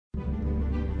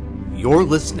You're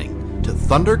listening to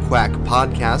Thunder Quack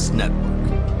Podcast Network.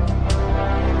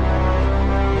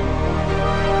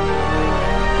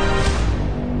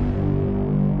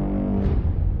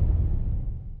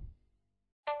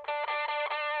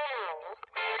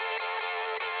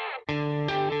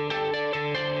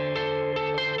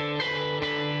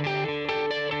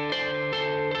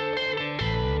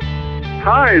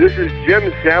 Hi, this is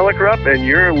Jim Salicrup, and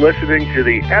you're listening to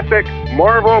the Epic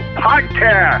Marvel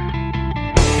Podcast.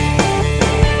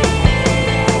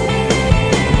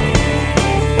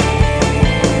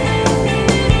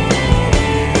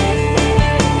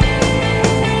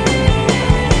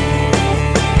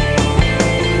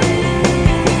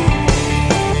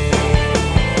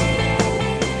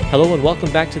 Hello and welcome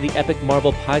back to the Epic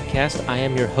Marvel Podcast. I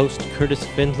am your host, Kurtis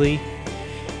Findley.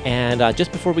 And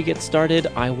just before we get started,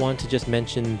 I want to just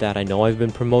mention that I know I've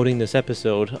been promoting this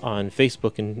episode on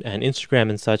Facebook and Instagram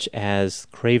and such as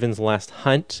Kraven's Last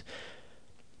Hunt.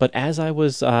 But as I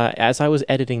was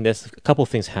editing this, a couple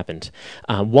things happened.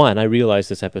 One, I realized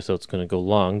this episode's going to go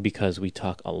long because we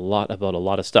talk a lot about a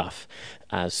lot of stuff.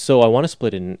 So I want to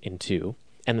split it in two.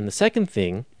 And then the second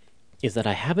thing is that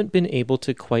I haven't been able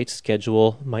to quite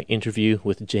schedule my interview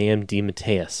with J.M.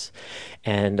 DeMatteis.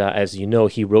 And as you know,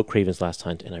 he wrote Kraven's Last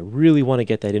Hunt, and I really want to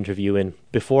get that interview in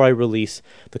before I release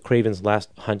the Kraven's Last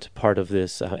Hunt part of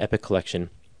this epic collection.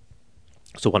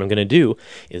 So what I'm going to do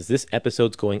is this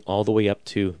episode's going all the way up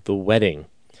to The Wedding.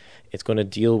 It's going to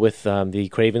deal with the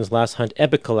Kraven's Last Hunt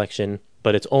epic collection,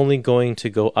 but it's only going to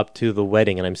go up to The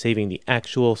Wedding, and I'm saving the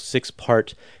actual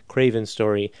 6-part Kraven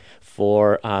story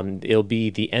for, it'll be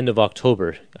the end of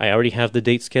October. I already have the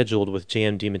date scheduled with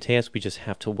J.M. DeMatteis. We just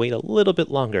have to wait a little bit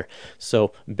longer.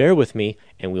 So bear with me,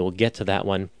 and we will get to that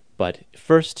one. But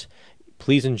first,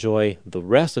 please enjoy the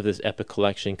rest of this epic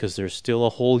collection, because there's still a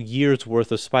whole year's worth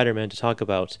of Spider-Man to talk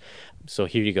about. So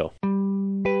here you go.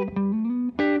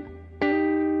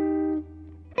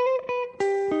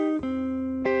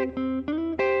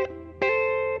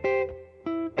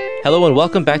 Hello and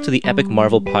welcome back to the Epic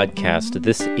Marvel Podcast.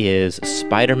 This is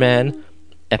Spider-Man,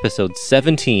 Episode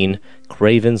 17,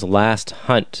 Kraven's Last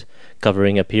Hunt,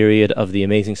 covering a period of the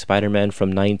Amazing Spider-Man from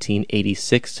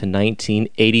 1986 to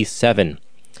 1987.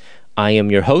 I am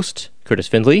your host, Kurtis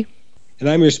Findley. And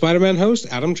I'm your Spider-Man host,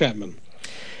 Adam Chapman.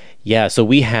 Yeah, so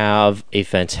we have a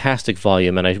fantastic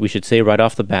volume, and we should say right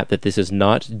off the bat that this is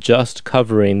not just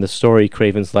covering the story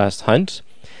Kraven's Last Hunt.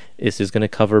 This is going to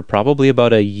cover probably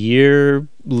about a year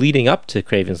leading up to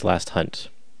Kraven's Last Hunt.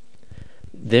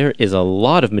 There is a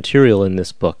lot of material in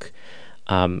this book.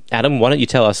 Adam, why don't you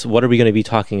tell us, what are we going to be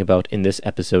talking about in this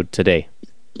episode today?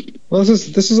 Well,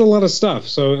 this is a lot of stuff.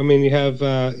 So, I mean, you have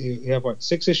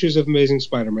 6 issues of Amazing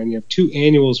Spider-Man. You have 2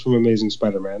 annuals from Amazing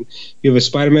Spider-Man. You have a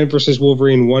Spider-Man versus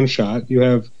Wolverine one-shot. You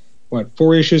have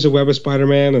 4 issues of Web of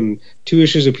Spider-Man and 2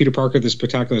 issues of Peter Parker, the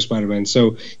Spectacular Spider-Man.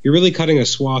 So you're really cutting a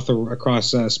swath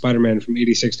across Spider-Man from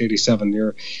 86 to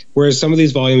 87. Whereas some of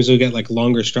these volumes will get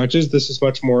longer stretches. This is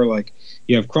much more like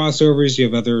you have crossovers, you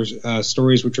have other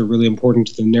stories which are really important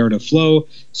to the narrative flow.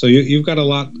 So you've got a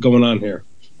lot going on here.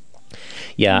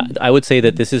 Yeah, I would say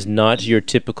that this is not your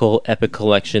typical epic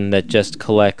collection that just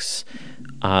collects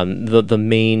the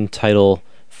main title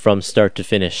from start to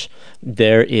finish.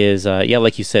 There is,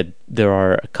 like you said, there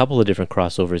are a couple of different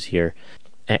crossovers here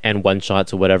and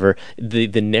one-shots or whatever. The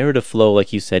narrative flow,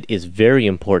 like you said, is very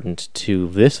important to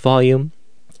this volume,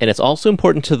 and it's also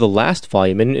important to the last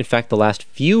volume, and in fact the last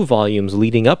few volumes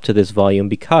leading up to this volume,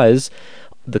 because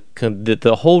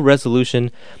the whole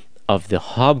resolution of the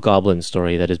Hobgoblin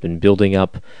story that has been building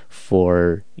up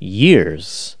for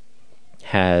years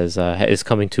is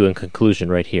coming to a conclusion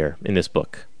right here in this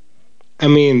book. I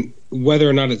mean, whether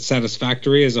or not it's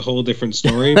satisfactory is a whole different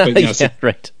story, but yes, yeah,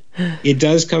 right. It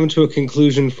does come to a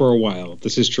conclusion for a while.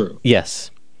 This is true. Yes.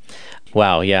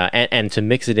 Wow, yeah. And to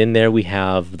mix it in there, we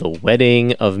have the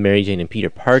wedding of Mary Jane and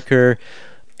Peter Parker,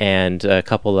 and a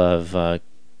couple of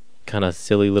kind of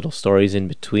silly little stories in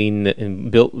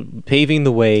between, paving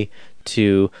the way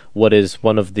to what is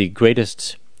one of the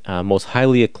greatest, most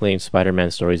highly acclaimed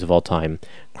Spider-Man stories of all time,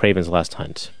 Kraven's Last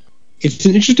Hunt. It's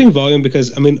an interesting volume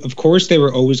because, I mean, of course they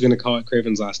were always going to call it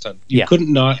Kraven's Last Hunt. You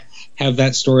couldn't not have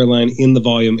that storyline in the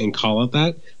volume and call it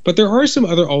that. But there are some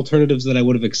other alternatives that I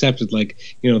would have accepted, like,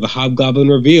 the Hobgoblin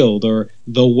Revealed or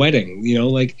The Wedding.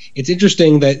 It's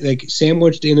interesting that,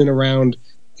 sandwiched in and around,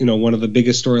 one of the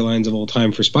biggest storylines of all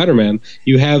time for Spider-Man,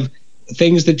 you have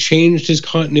things that changed his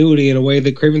continuity in a way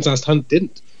that Kraven's Last Hunt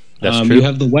didn't. That's true. You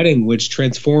have The Wedding, which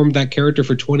transformed that character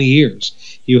for 20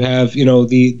 years. You have,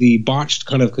 the botched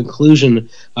kind of conclusion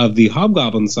of the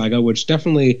Hobgoblin saga, which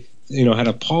definitely, had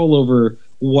a pall over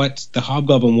what the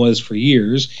Hobgoblin was for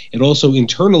years. It also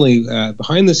internally,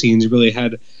 behind the scenes, really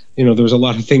had, there was a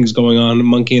lot of things going on,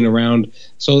 monkeying around.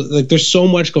 So like, there's so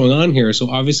much going on here. So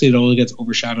obviously it all gets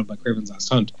overshadowed by Kraven's Last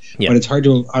Hunt. Yeah. But it's hard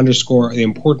to underscore the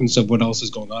importance of what else is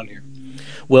going on here.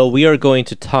 Well, we are going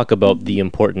to talk about the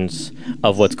importance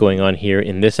of what's going on here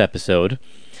in this episode.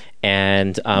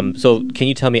 And so can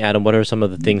you tell me, Adam, what are some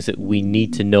of the things that we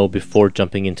need to know before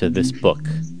jumping into this book?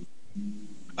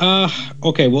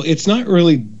 Okay, well, it's not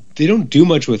really, they don't do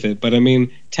much with it, but I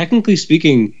mean, technically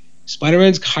speaking,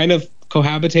 Spider-Man's kind of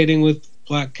cohabitating with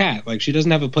Black Cat. Like, she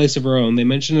doesn't have a place of her own. They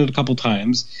mention it a couple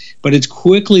times, but it's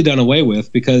quickly done away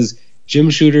with because Jim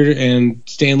Shooter and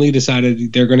Stan Lee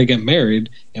decided they're going to get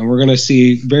married, and we're going to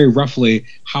see very roughly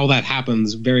how that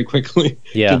happens very quickly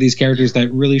to these characters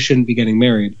that really shouldn't be getting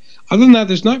married. Other than that,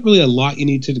 there's not really a lot you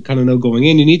need to kind of know going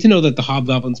in. You need to know that the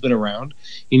Hobgoblin's been around.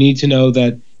 You need to know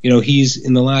that, he's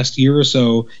in the last year or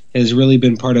so has really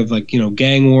been part of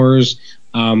gang wars.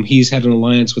 He's had an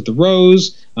alliance with the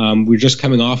Rose. We're just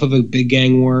coming off of a big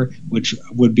gang war, which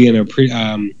would be in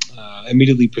a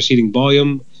immediately preceding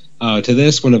volume to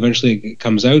this when eventually it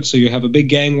comes out. So you have a big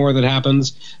gang war that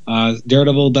happens.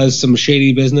 Daredevil does some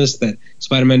shady business that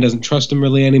Spider-Man doesn't trust him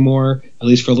really anymore, at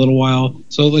least for a little while.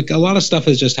 So a lot of stuff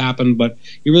has just happened, but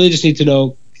you really just need to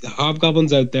know the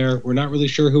Hobgoblin's out there. We're not really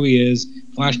sure who he is.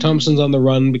 Flash Thompson's on the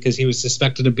run because he was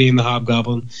suspected of being the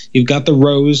Hobgoblin. You've got the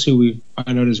Rose, who we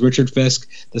find out is Richard Fisk,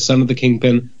 the son of the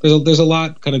Kingpin. There's a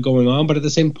lot kind of going on, but at the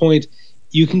same point,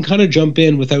 you can kind of jump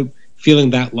in without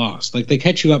feeling that lost. Like, they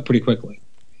catch you up pretty quickly.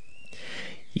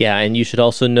 Yeah, and you should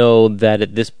also know that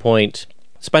at this point,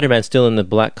 Spider-Man's still in the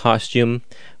black costume,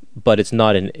 but it's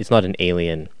not an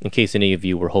alien. In case any of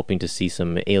you were hoping to see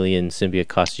some alien symbiote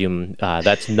costume,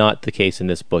 that's not the case in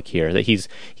this book here. That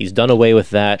he's done away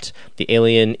with that. The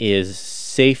alien is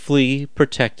safely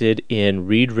protected in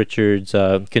Reed Richards'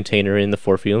 container in the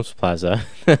Four Freedoms Plaza.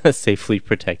 Safely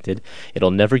protected.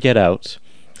 It'll never get out.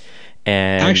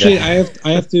 And actually,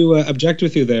 I have to object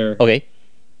with you there. Okay.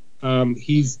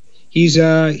 He's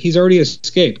already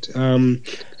escaped.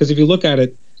 Because if you look at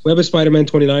it, Web of Spider-Man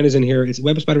 29 is in here. It's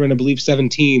Web of Spider-Man, I believe,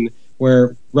 17,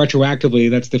 where retroactively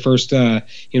that's the first time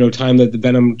that the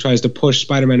Venom tries to push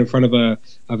Spider-Man in front of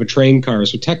a train car.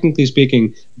 So technically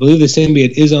speaking, I believe the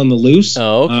symbiote is on the loose.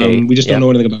 Oh, okay. We just don't know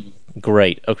anything about it.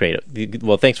 Great. Okay.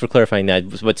 Well, thanks for clarifying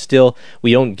that. But still,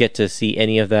 we don't get to see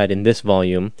any of that in this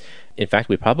volume. In fact,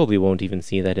 we probably won't even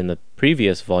see that in the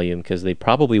previous volume because they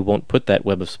probably won't put that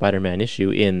Web of Spider-Man issue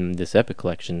in this Epic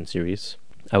Collection series,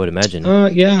 I would imagine.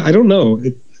 Yeah, I don't know.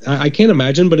 I can't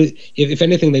imagine, but if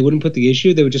anything, they wouldn't put the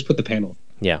issue. They would just put the panel.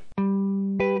 Yeah.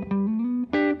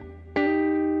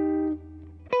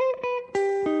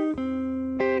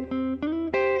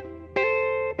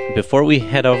 Before we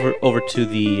head over to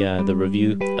the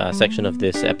review section of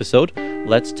this episode,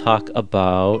 let's talk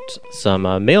about some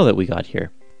mail that we got here.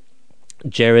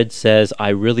 Jared says, I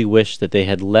really wish that they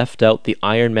had left out the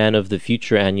Iron Man of the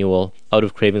Future annual out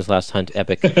of Kraven's Last Hunt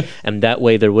epic, and that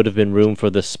way there would have been room for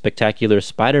the Spectacular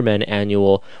Spider-Man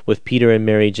annual with Peter and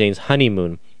Mary Jane's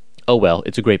honeymoon. Oh well,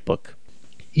 it's a great book.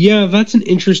 Yeah, that's an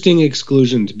interesting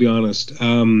exclusion, to be honest.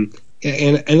 And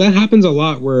that happens a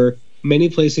lot where many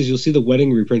places you'll see the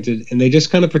wedding reprinted, and they just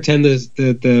kind of pretend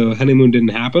that the honeymoon didn't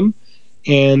happen.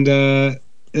 And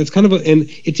it's kind of and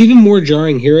it's even more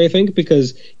jarring here, I think,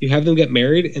 because you have them get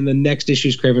married, and the next issue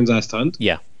is Kraven's Last Hunt.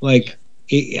 Yeah,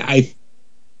 I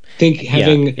think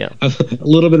having a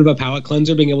little bit of a palate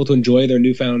cleanser, being able to enjoy their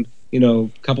newfound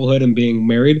couplehood and being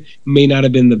married, may not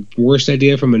have been the worst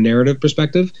idea from a narrative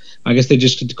perspective. I guess they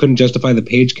just couldn't justify the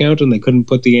page count, and they couldn't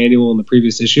put the annual in the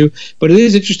previous issue. But it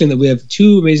is interesting that we have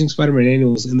two Amazing Spider-Man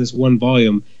annuals in this one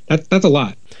volume. That's a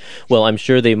lot. Well, I'm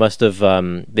sure they must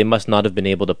not have been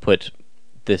able to put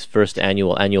this first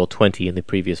annual 20 in the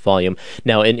previous volume.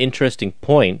 Now, an interesting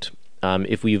point,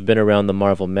 if we've been around the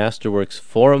Marvel Masterworks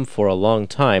forum for a long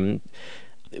time,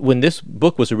 when this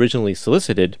book was originally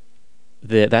solicited,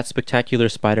 that Spectacular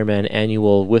Spider-Man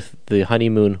annual with the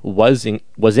honeymoon was in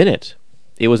it.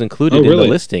 It was included in the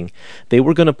listing. They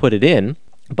were going to put it in,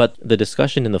 but the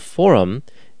discussion in the forum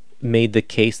made the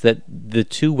case that the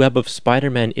two Web of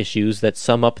Spider-Man issues that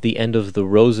sum up the end of the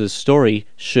Rose's story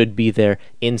should be there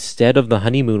instead of the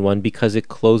honeymoon one, because it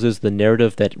closes the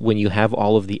narrative that when you have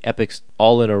all of the epics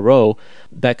all in a row,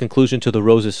 that conclusion to the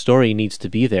Rose's story needs to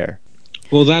be there.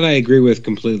 Well, that I agree with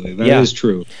completely. That is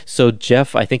true. So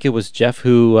Jeff, I think it was Jeff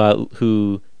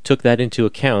who took that into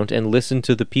account and listened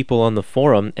to the people on the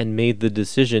forum and made the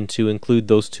decision to include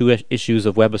those two issues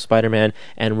of Web of Spider-Man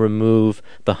and remove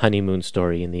the honeymoon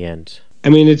story in the end. I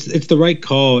mean, it's the right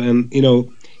call, and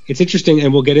it's interesting,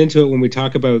 and we'll get into it when we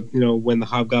talk about, when the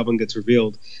Hobgoblin gets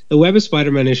revealed. The Web of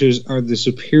Spider-Man issues are the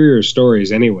superior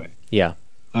stories anyway. Yeah.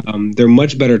 They're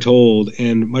much better told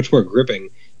and much more gripping.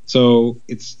 So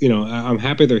it's, I'm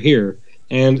happy they're here.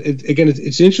 And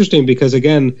it's interesting because,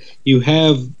 again, you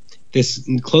have this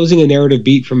closing a narrative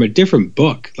beat from a different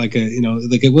book. Like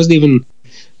it wasn't even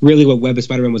really what Web of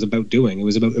Spider-Man was about doing. It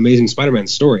was about Amazing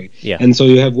Spider-Man's story. Yeah. And so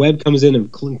you have Web comes in and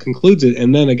concludes it,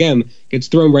 and then again gets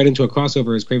thrown right into a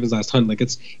crossover as Kraven's Last Hunt. Like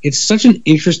it's such an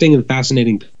interesting and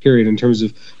fascinating period in terms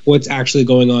of what's actually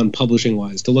going on publishing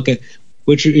wise. To look at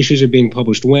which issues are being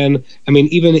published when. I mean,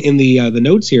 even in the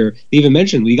notes here, they even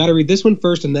mentioned we got to read this one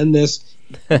first and then this.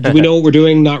 Do we know what we're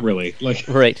doing? Not really.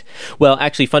 Right. Well,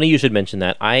 actually, funny you should mention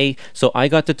that. I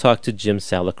got to talk to Jim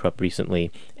Salicrup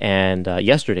recently, and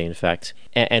yesterday, in fact,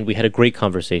 and we had a great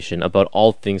conversation about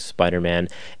all things Spider-Man,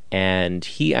 and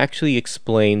he actually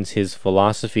explains his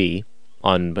philosophy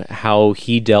on how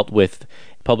he dealt with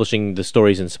publishing the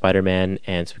stories in Spider-Man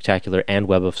and Spectacular and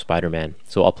Web of Spider-Man.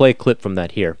 So I'll play a clip from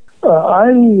that here.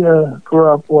 I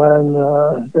grew up when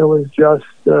there was just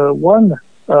one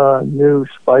new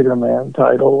Spider-Man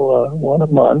title, one a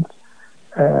month,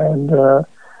 and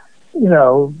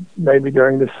maybe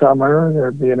during the summer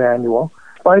there'd be an annual.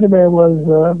 Spider-Man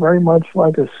was very much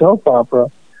like a soap opera.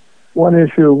 One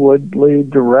issue would lead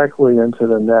directly into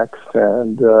the next,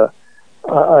 and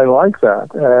I like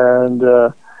that.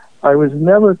 And I was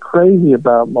never crazy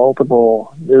about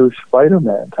multiple new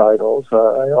Spider-Man titles.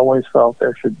 I always felt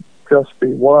there should just be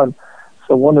one.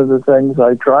 So one of the things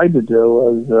I tried to do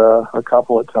was a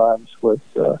couple of times with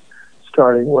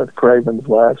starting with Kraven's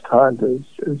Last Hunt is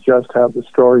just have the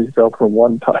stories go from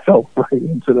one title right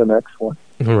into the next one.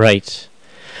 Right.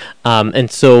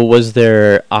 And so was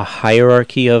there a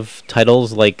hierarchy of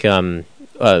titles? Like,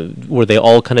 were they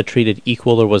all kind of treated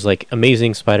equal, or was like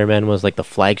Amazing Spider-Man was like the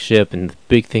flagship and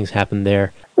big things happened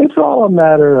there? It's all a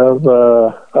matter of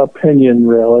opinion,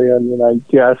 really. I mean, I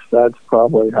guess that's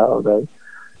probably how they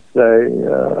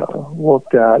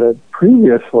looked at it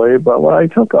previously. But when I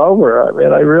took over, I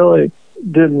mean, I really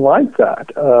didn't like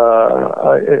that.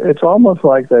 It's almost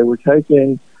like they were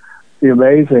taking the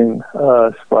Amazing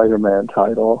Spider-Man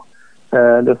title,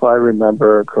 and if I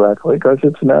remember correctly, because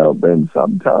it's now been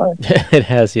some time. It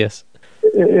has, yes.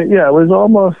 It was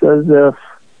almost as if,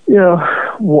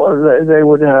 they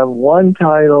would have one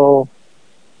title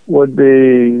would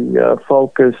be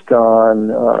focused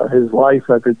on his life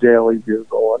at the Daily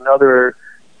Bugle. Another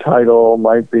title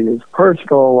might be his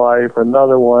personal life.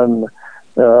 Another one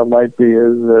might be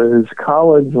his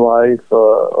college life.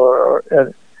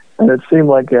 And it seemed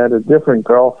like he had a different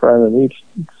girlfriend in each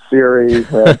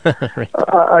series. And Right.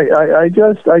 I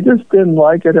just didn't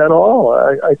like it at all.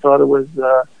 I thought it was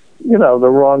the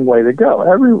wrong way to go.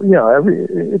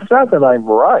 It's not that I'm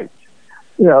right.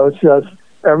 It's just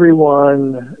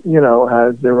everyone,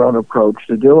 has their own approach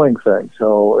to doing things.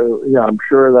 So, I'm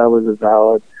sure that was a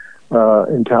valid,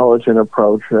 intelligent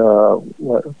approach, for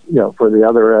the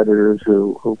other editors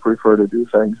who prefer to do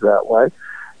things that way.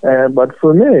 But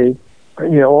for me,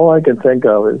 all I can think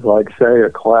of is like, say, a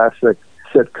classic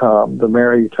sitcom, The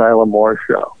Mary Tyler Moore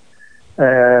Show.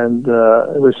 And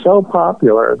it was so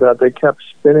popular that they kept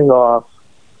spinning off,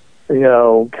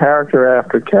 character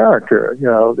after character.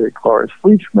 The Cloris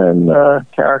Leachman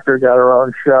character got her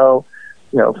own show.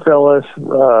 Phyllis,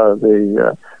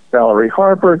 the Valerie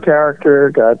Harper character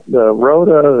got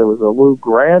Rhoda. There was a Lou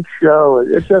Grant show.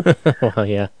 It just Well,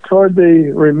 yeah. Toward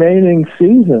the remaining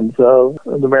seasons of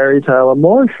the Mary Tyler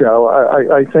Moore Show,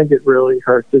 I think it really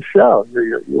hurt the show.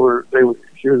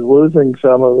 She was losing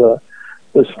some of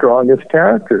the strongest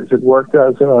characters. It worked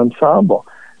as an ensemble.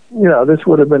 This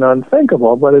would have been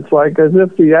unthinkable, but it's like as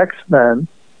if the X-Men,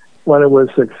 when it was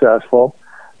successful,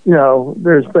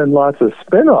 there's been lots of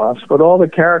spin-offs, but all the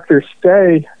characters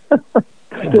stay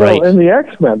still Right. in the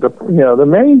X-Men, the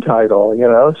main title,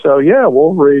 So,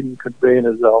 Wolverine could be in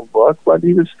his own book, but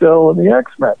he was still in the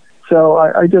X-Men. So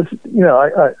I just,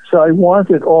 I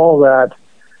wanted all that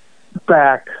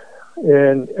back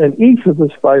in each of the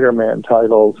Spider-Man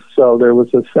titles, so there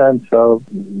was a sense of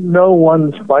no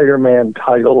one Spider-Man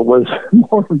title was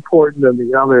more important than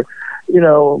the other.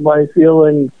 My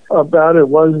feeling about it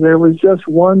was there was just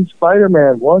one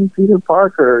Spider-Man, one Peter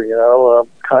Parker,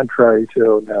 contrary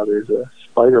to now there's a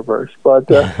Spider-Verse, but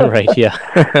Right, yeah.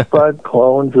 but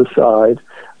clones aside,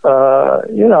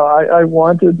 I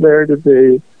wanted there to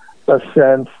be a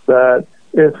sense that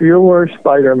if you were a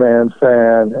Spider-Man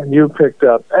fan and you picked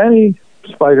up any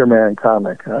Spider-Man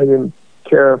comic, I didn't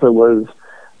care if it was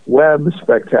Web,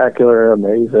 Spectacular,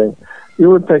 Amazing, you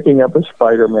were picking up a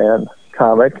Spider-Man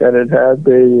comic, and it had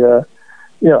the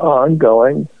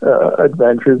ongoing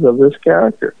adventures of this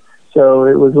character. So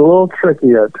it was a little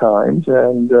tricky at times,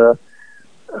 and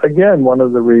again, one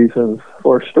of the reasons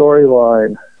for a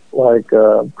storyline like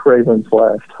Kraven's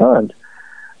Last Hunt,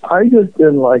 I just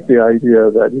didn't like the idea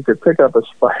that you could pick up a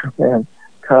Spider-Man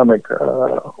comic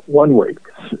 1 week,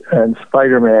 and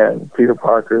Spider-Man, Peter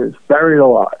Parker, is buried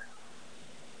alive.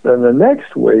 Then the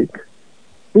next week,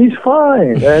 he's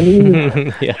fine, and he's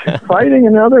fighting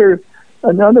another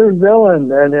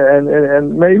villain,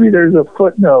 and maybe there's a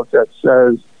footnote that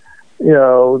says,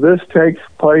 this takes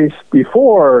place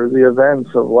before the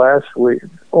events of last week,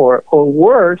 or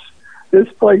worse, this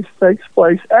place takes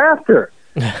place after.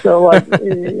 So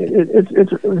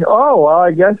it's well,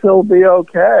 I guess he'll be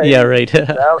okay. Yeah, right. He's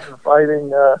out and fighting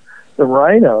the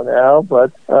Rhino now,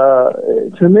 but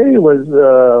to me it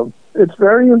was it's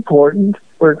very important.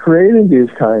 We're creating these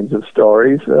kinds of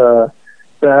stories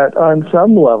that on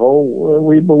some level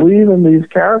we believe in these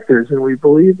characters and we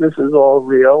believe this is all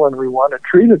real and we want to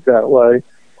treat it that way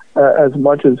as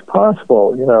much as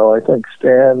possible. I think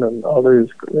Stan and others,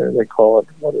 they call it,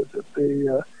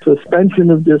 the suspension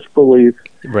of disbelief.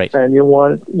 Right. And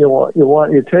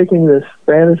you're taking this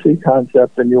fantasy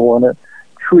concept and you want to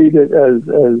treat it as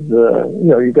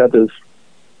you got this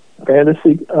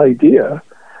fantasy idea,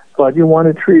 but you want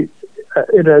to treat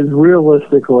it as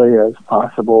realistically as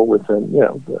possible within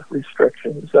the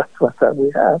restrictions that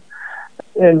we have.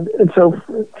 And so,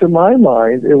 to my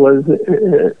mind, it was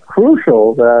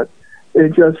crucial that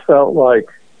it just felt like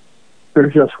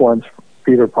there's just one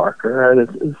Peter Parker, and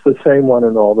it's the same one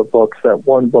in all the books, that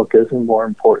one book isn't more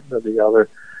important than the other,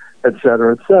 et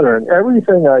cetera, et cetera. And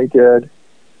everything I did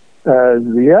as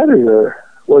the editor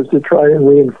was to try and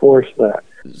reinforce that.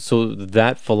 So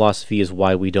that philosophy is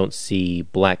why we don't see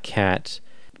Black Cat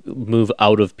move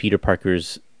out of Peter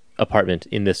Parker's apartment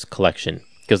in this collection,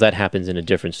 because that happens in a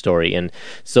different story. And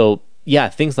so, yeah,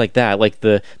 things like that, like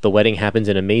the wedding happens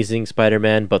in Amazing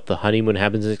Spider-Man, but the honeymoon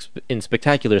happens in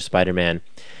Spectacular Spider-Man.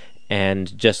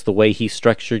 And just the way he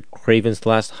structured Kraven's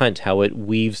Last Hunt, how it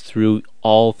weaves through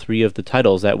all three of the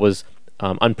titles, that was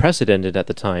unprecedented at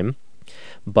the time,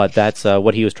 but that's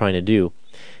what he was trying to do.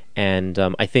 And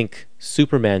I think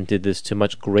Superman did this to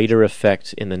much greater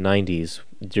effect in the 90s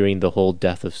during the whole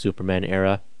Death of Superman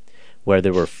era, where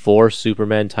there were 4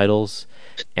 Superman titles,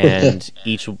 and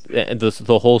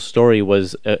the whole story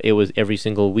was every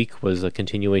single week was a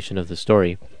continuation of the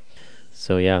story.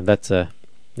 So yeah,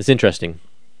 it's interesting.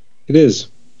 It is.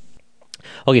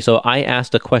 Okay, so I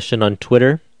asked a question on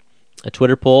Twitter, a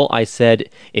Twitter poll. I said,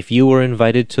 if you were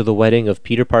invited to the wedding of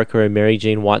Peter Parker and Mary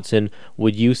Jane Watson,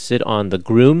 would you sit on the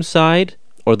groom side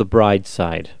or the bride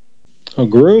side? A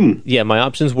groom. Yeah, my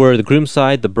options were the groom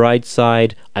side, the bride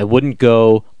side, I wouldn't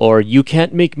go, or you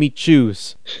can't make me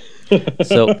choose.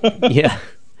 So, yeah.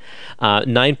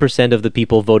 9% of the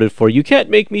people voted for you can't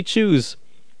make me choose.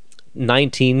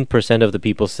 19% of the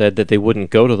people said that they wouldn't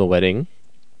go to the wedding.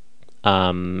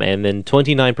 And then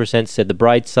 29% said the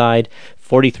bride side,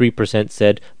 43%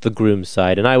 said the groom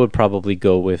side, and I would probably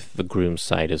go with the groom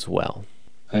side as well.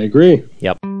 I agree.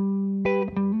 Yep.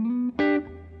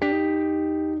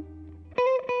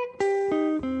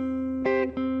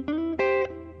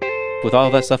 With all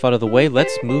that stuff out of the way,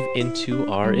 let's move into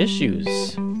our issues.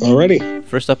 Alrighty.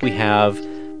 First up, we have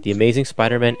the Amazing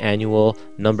Spider-Man Annual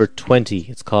number 20.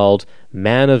 It's called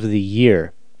Man of the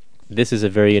Year. This is a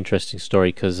very interesting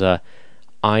story because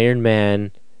Iron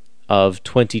Man of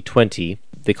 2020,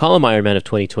 they call him Iron Man of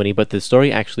 2020, but the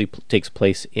story actually takes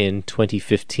place in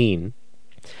 2015.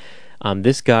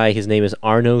 This guy, his name is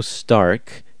Arno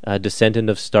Stark, a descendant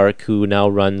of Stark, who now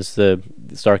runs the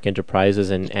Stark Enterprises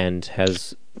and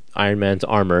has Iron Man's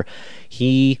armor.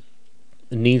 He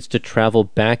needs to travel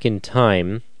back in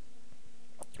time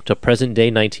to present day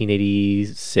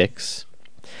 1986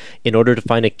 in order to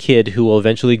find a kid who will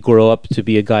eventually grow up to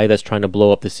be a guy that's trying to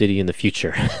blow up the city in the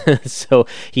future. So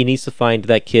he needs to find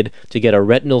that kid to get a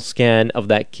retinal scan of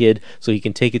that kid so he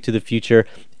can take it to the future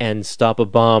and stop a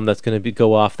bomb that's going to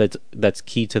go off that's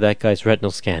key to that guy's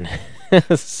retinal scan.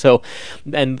 So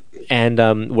and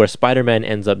where Spider-Man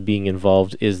ends up being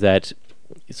involved is that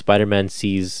Spider-Man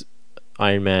sees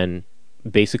Iron Man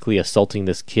basically assaulting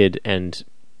this kid and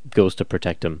goes to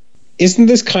protect him. Isn't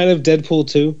this kind of Deadpool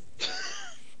 2?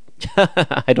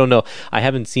 I don't know. I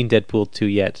haven't seen Deadpool 2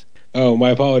 yet. Oh, my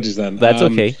apologies then. That's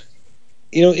okay.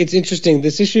 It's interesting.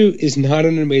 This issue is not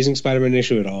an Amazing Spider-Man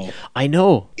issue at all. I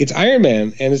know. It's Iron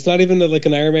Man, and it's not even like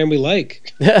an Iron Man we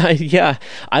like. Yeah.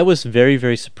 I was very,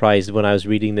 very surprised when I was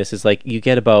reading this. It's like you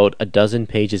get about a dozen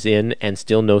pages in and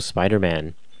still no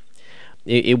Spider-Man.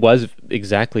 It was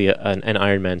exactly an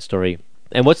Iron Man story.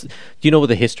 And do you know what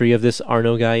the history of this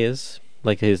Arno guy is?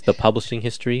 Like the publishing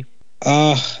history?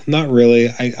 Not really.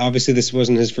 Obviously this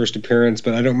wasn't his first appearance,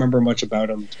 but I don't remember much about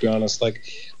him, to be honest. Like,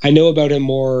 I know about him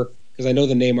more because I know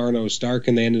the name Arno Stark,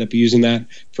 and they ended up using that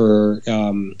for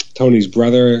Tony's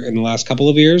brother in the last couple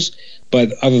of years.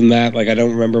 But other than that, like, I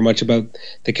don't remember much about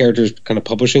the character's kind of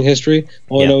publishing history.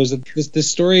 All I know is that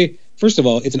this story, first of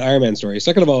all, it's an Iron Man story.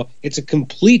 Second of all, it's a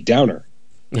complete downer.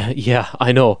 Yeah,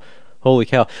 I know. Holy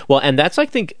cow. Well, and that's, I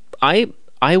think, I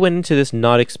went into this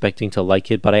not expecting to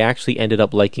like it, but I actually ended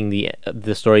up liking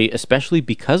the story, especially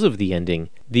because of the ending.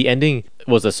 The ending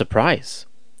was a surprise,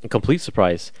 a complete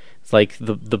surprise. It's like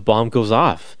the bomb goes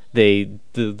off. The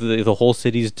whole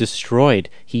city's destroyed.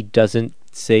 He doesn't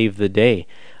save the day,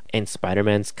 and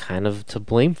Spider-Man's kind of to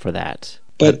blame for that.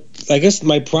 But I guess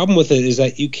my problem with it is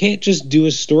that you can't just do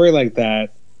a story like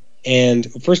that.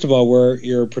 And first of all, where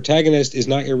your protagonist is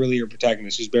not really your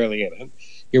protagonist, who's barely in it.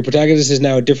 Your protagonist is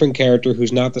now a different character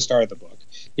who's not the star of the book.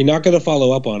 You're not going to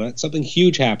follow up on it. Something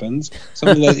huge happens.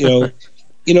 Something that,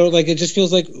 like, it just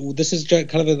feels like this is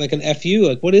kind of like an FU.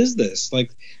 Like, what is this?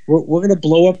 Like, we're going to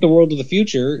blow up the world of the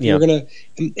future. Yeah. We're going to,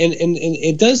 and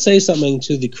it does say something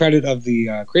to the credit of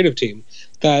the creative team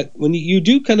that when you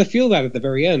do kind of feel that at the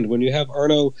very end, when you have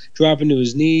Arno dropping to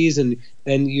his knees and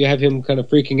then you have him kind of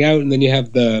freaking out, and then you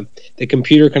have the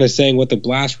computer kind of saying what the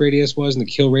blast radius was and the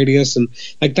kill radius, and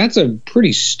like that's a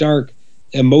pretty stark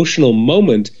emotional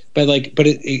moment, but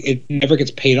it never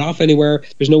gets paid off anywhere.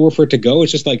 There's nowhere for it to go.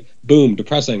 It's just like, boom,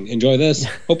 depressing. Enjoy this.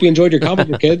 Hope you enjoyed your comic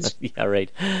book, kids. Yeah,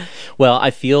 right. Well, I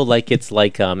feel like it's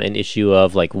like an issue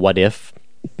of like what if,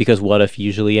 because what if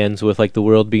usually ends with like the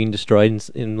world being destroyed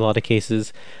in a lot of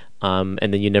cases, and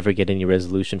then you never get any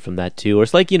resolution from that too. Or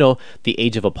it's like, the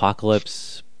Age of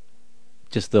Apocalypse,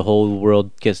 just the whole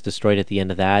world gets destroyed at the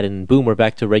end of that, and boom, we're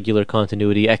back to regular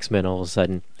continuity X-Men all of a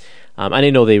sudden. I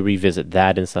didn't know they revisit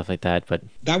that and stuff like that, but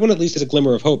that one at least is a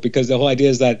glimmer of hope, because the whole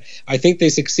idea is that I think they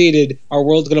succeeded. Our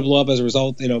world's going to blow up as a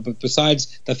result, but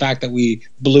besides the fact that we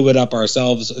blew it up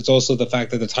ourselves, it's also the fact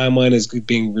that the timeline is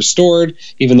being restored,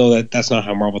 even though that's not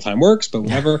how Marvel time works, but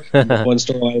whatever. One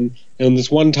storyline, and this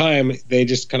one time they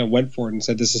just kind of went for it and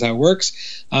said this is how it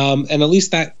works, and at least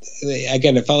that,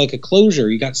 again, it felt like a closure.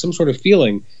 You got some sort of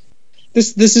feeling.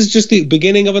 This is just the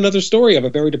beginning of another story, of a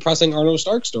very depressing Arno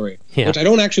Stark story, which I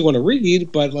don't actually want to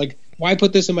read, but like, why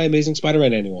put this in my Amazing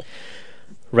Spider-Man annual?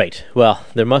 Right. Well,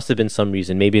 there must have been some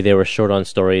reason. Maybe they were short on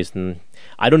stories, and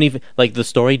I don't even like the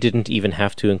story didn't even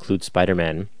have to include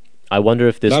Spider-Man. I wonder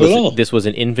if this was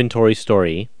an inventory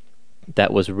story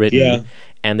that was written,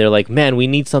 and they're like, man, we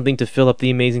need something to fill up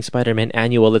the Amazing Spider-Man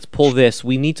annual. Let's pull this.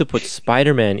 We need to put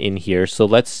Spider-Man in here, so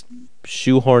let's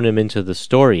shoehorn him into the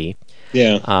story.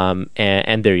 Yeah.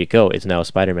 And there you go. It's now a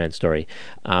Spider-Man story.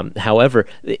 However,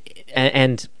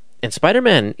 and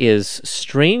Spider-Man is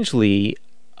strangely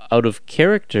out of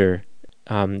character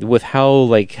with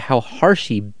how harsh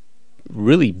he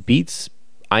really beats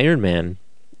Iron Man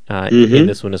in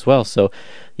this one as well. So,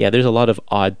 yeah, there's a lot of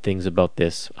odd things about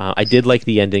this. I did like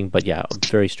the ending, but yeah,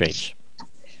 very strange.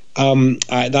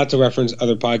 Not to reference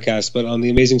other podcasts, but on the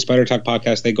Amazing Spider Talk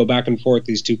podcast, they go back and forth,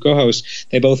 these two co-hosts.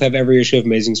 They both have every issue of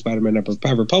Amazing Spider-Man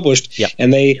ever published,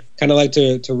 and they kind of like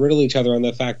to riddle each other on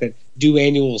the fact that, do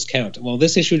annuals count? Well,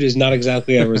 this issue is not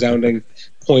exactly a resounding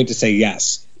point to say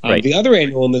yes. Right. The other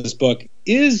annual in this book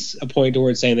is a point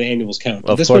towards saying that annuals count,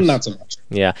 but this one not so much.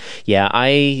 Yeah.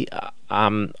 I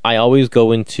always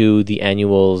go into the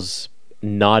annuals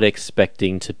not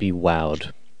expecting to be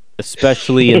wowed.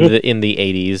 Especially in the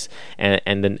 80s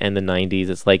and the 90s,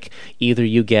 it's like either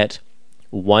you get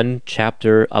one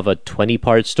chapter of a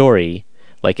 20-part story,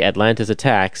 like Atlantis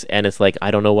Attacks, and it's like, I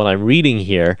don't know what I'm reading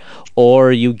here,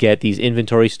 or you get these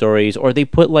inventory stories, or they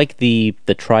put like the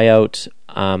tryout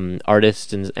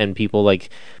artists and people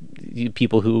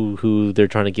who they're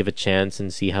trying to give a chance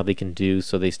and see how they can do,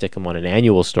 so they stick them on an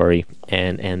annual story,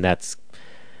 and that's,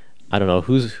 I don't know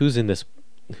who's in this.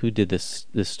 Who did this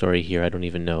story here? I don't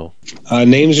even know.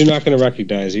 Names you're not going to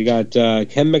recognize. You got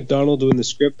Ken McDonald doing the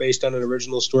script based on an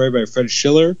original story by Fred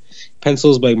Schiller,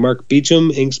 pencils by Mark Beecham,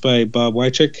 inks by Bob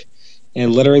Wychick,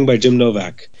 and lettering by Jim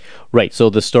Novak. Right, so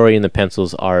the story and the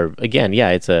pencils are, again,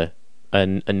 it's a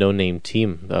no-name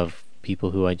team of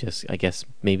people who I guess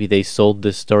maybe they sold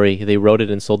this story. They wrote it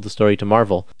and sold the story to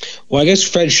Marvel. Well, I guess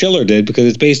Fred Schiller did, because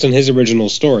it's based on his original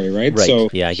story, right? Right. So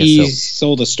yeah, I guess he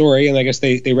sold a story, and I guess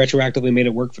they retroactively made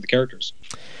it work for the characters.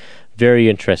 Very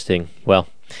interesting. Well,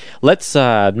 let's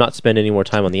not spend any more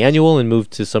time on the annual and move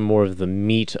to some more of the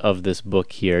meat of this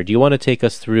book here. Do you want to take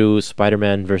us through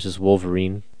Spider-Man versus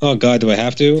Wolverine? Oh God, do I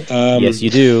have to? Yes,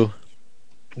 you do.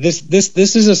 This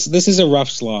is a rough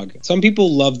slog. Some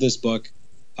people love this book.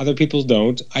 Other people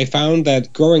don't. I found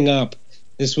that growing up,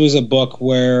 This was a book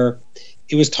where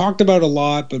it was talked about a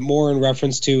lot, but more in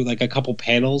reference to like a couple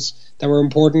panels that were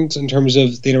important in terms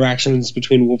of the interactions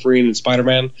between Wolverine and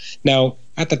Spider-Man. Now,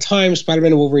 at the time,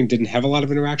 Spider-Man and Wolverine didn't have a lot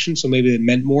of interaction, so maybe it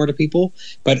meant more to people.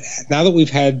 But now that we've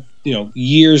had,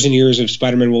 years and years of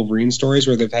Spider-Man Wolverine stories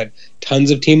where they've had tons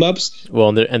of team-ups.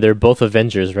 Well, and they're both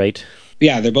Avengers, right?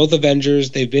 Yeah, they're both Avengers.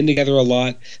 They've been together a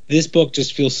lot. This book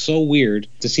just feels so weird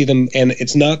to see them, and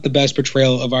it's not the best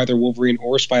portrayal of either Wolverine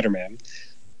or Spider-Man.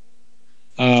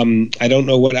 I don't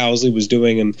know what Owsley was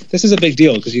doing, and this is a big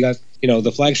deal because you got,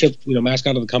 the flagship,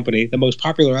 mascot of the company, the most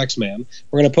popular X-Man.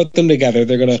 We're going to put them together.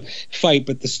 They're going to fight,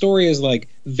 but the story is like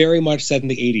very much set in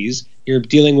the 80s. You're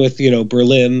dealing with,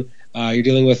 Berlin. You're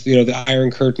dealing with, the Iron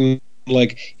Curtain.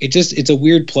 Like it's a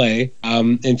weird play,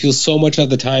 and feels so much of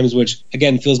the times, which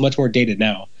again feels much more dated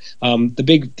now.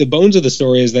 The bones of the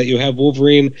story is that you have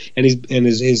Wolverine and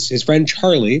his friend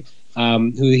Charlie,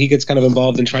 who he gets kind of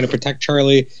involved in trying to protect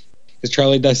Charlie. Because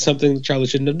Charlie does something that Charlie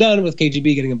shouldn't have done with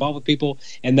KGB getting involved with people,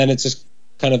 and then it's just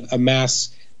kind of a mass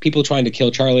people trying to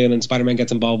kill Charlie, and then Spider-Man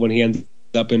gets involved when he ends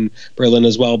up in Berlin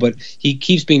as well. But he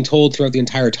keeps being told throughout the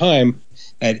entire time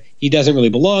that he doesn't really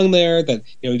belong there, that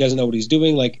he doesn't know what he's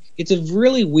doing. Like, it's a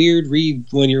really weird read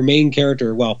when your main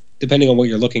character, well, depending on what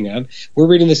you're looking at, we're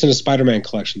reading this in a Spider-Man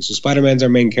collection, so Spider-Man's our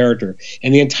main character,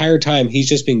 and the entire time he's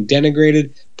just being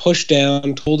denigrated, pushed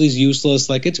down, told he's useless.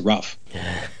 Like, it's rough.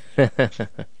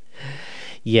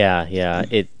 Yeah.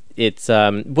 It's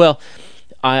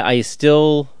I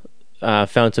still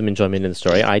found some enjoyment in the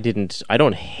story. I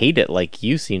don't hate it like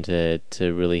you seem to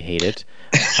really hate it.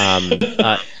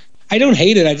 I don't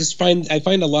hate it. I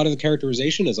find a lot of the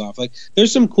characterization is off. Like,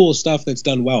 there's some cool stuff that's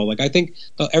done well. Like, I think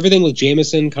everything with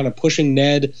Jameson kind of pushing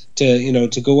Ned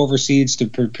to go overseas to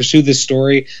pursue this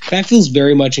story, that feels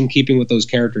very much in keeping with those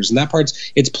characters. And that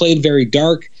it's played very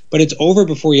dark, but it's over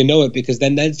before you know it because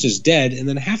then Ned's just dead. And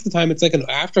then half the time it's like an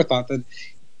afterthought that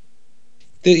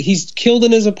he's killed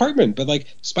in his apartment. But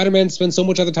like Spider-Man spends so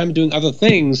much other time doing other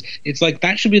things. It's like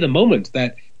that should be the moment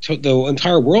that the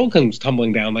entire world comes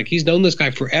tumbling down. Like, he's known this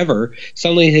guy forever.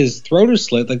 Suddenly his throat is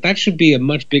slit. Like, that should be a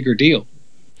much bigger deal.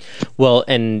 Well,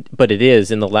 but it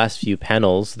is in the last few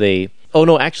panels.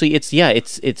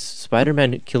 It's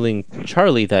Spider-Man killing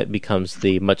Charlie that becomes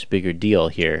the much bigger deal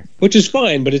here. Which is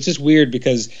fine, but it's just weird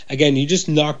because again, you just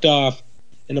knocked off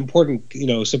an important,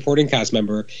 supporting cast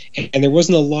member, and there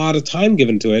wasn't a lot of time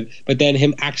given to it. But then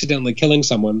him accidentally killing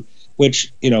someone,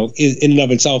 which, is in and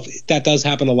of itself, that does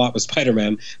happen a lot with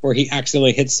Spider-Man, where he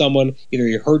accidentally hits someone, either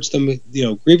he hurts them,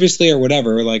 grievously or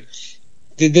whatever. Like,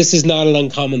 this is not an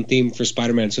uncommon theme for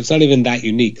Spider-Man, so it's not even that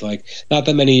unique. Like, not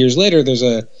that many years later, there's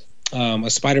a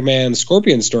Spider-Man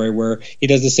Scorpion story where he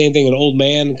does the same thing. An old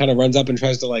man kind of runs up and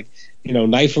tries to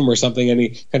knife him or something, and he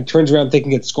kind of turns around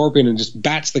thinking it's Scorpion and just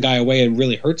bats the guy away and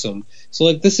really hurts him.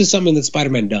 So this is something that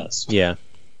Spider-Man does. Yeah.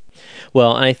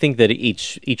 Well, I think that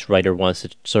each writer wants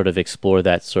to sort of explore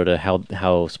that sort of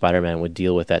how Spider-Man would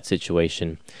deal with that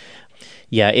situation.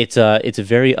 Yeah, it's a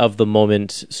very of the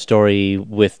moment story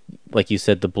with, like you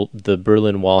said, the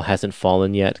Berlin Wall hasn't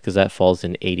fallen yet because that falls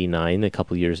in '89, a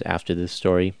couple years after this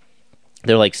story.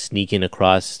 They're like sneaking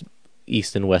across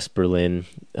East and West Berlin,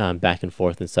 back and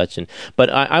forth and such. But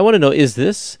I want to know, is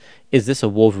this a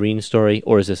Wolverine story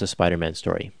or is this a Spider-Man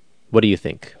story? What do you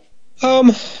think?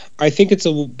 I think it's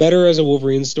better as a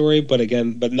Wolverine story, but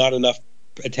not enough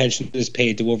attention is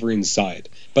paid to Wolverine's side.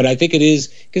 But I think it is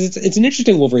because it's an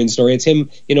interesting Wolverine story. It's him,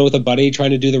 with a buddy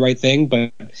trying to do the right thing,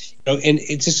 but and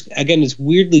it's just, again, it's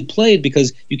weirdly played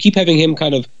because you keep having him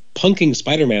kind of punking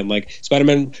Spider-Man. Like,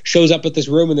 Spider-Man shows up at this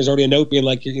room and there's already a note being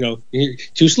like, you're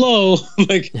too slow.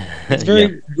 Like, it's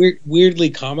very weirdly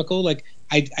comical. Like,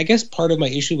 I guess part of my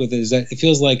issue with it is that it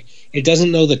feels like it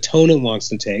doesn't know the tone it wants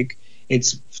to take.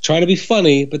 It's trying to be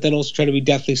funny, but then also trying to be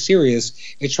deathly serious.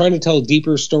 It's trying to tell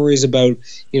deeper stories about,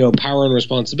 power and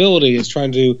responsibility. It's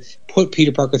trying to put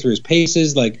Peter Parker through his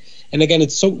paces. Like, and again,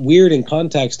 it's so weird in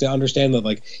context to understand that,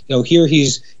 like, here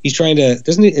he's trying to,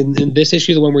 doesn't he, in this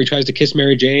issue, the one where he tries to kiss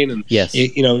Mary Jane, and yes,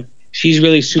 she's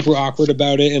really super awkward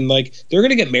about it, and like they're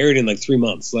gonna get married in like 3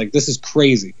 months. Like, this is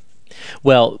crazy.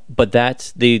 Well, but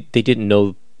they didn't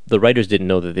know, the writers didn't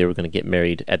know that they were going to get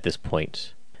married at this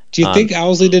point. Do you think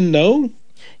Owsley didn't know?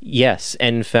 Yes,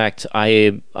 and in fact,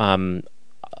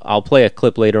 I'll play a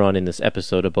clip later on in this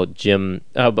episode about Jim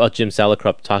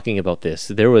Salicrup talking about this.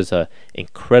 There was a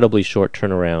incredibly short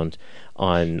turnaround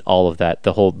on all of that,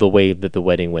 the way that the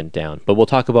wedding went down. But we'll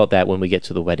talk about that when we get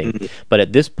to the wedding. Mm-hmm. But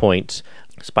at this point,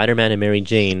 Spider-Man and Mary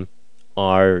Jane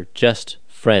are just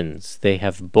friends. They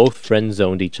have both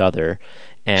friend-zoned each other,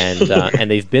 and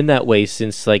and they've been that way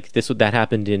since that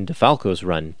happened in DeFalco's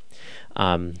run.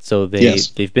 So Yes.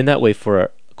 they've been that way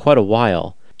for quite a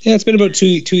while. Yeah, it's been about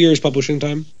two years publishing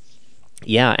time.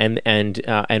 Yeah,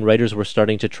 and writers were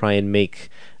starting to try and make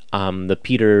the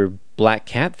Peter Black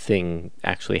Cat thing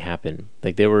actually happen.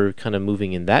 Like they were kind of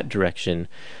moving in that direction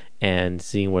and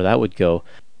seeing where that would go.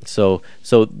 So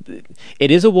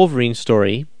it is a Wolverine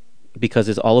story because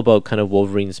it's all about kind of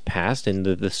Wolverine's past, and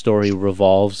the story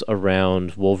revolves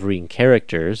around Wolverine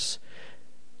characters,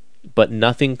 but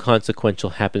nothing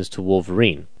consequential happens to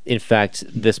Wolverine. In fact,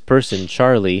 this person,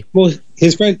 Charlie... Well,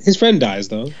 his friend dies,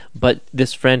 though. But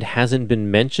this friend hasn't been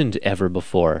mentioned ever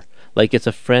before. Like, it's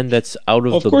a friend that's out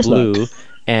of the blue, not.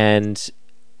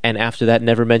 and after that,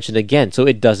 never mentioned again. So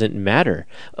it doesn't matter.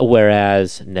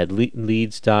 Whereas Ned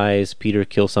Leeds dies, Peter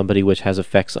kills somebody, which has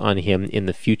effects on him in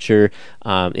the future.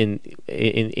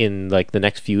 In like the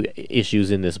next few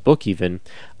issues in this book, even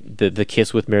the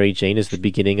kiss with Mary Jane is the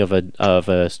beginning of a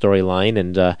storyline,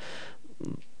 and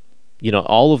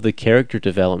all of the character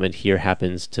development here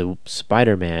happens to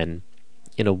Spider-Man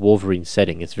in a Wolverine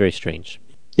setting. It's very strange.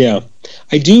 Yeah,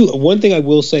 I do. One thing I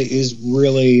will say is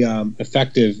really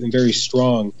effective and very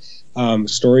strong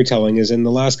storytelling is in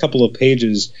the last couple of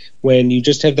pages when you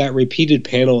just have that repeated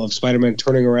panel of Spider-Man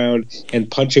turning around and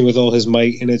punching with all his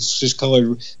might, and it's just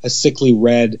colored a sickly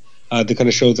red that kind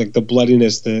of shows like the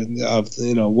bloodiness of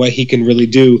what he can really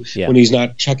do when he's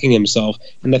not checking himself,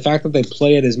 and the fact that they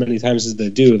play it as many times as they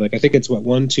do. Like I think it's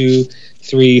 1, 2,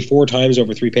 3, 4 times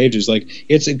over 3 pages. Like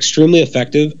it's extremely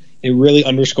effective. It really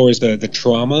underscores the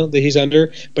trauma that he's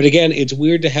under. But again, it's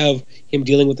weird to have him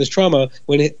dealing with this trauma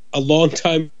when a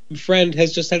longtime friend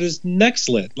has just had his neck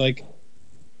slit. Like,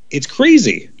 it's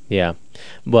crazy. Yeah.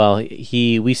 Well,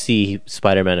 we see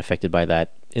Spider-Man affected by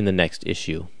that in the next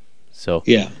issue. So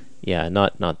yeah,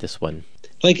 not this one.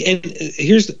 Like, and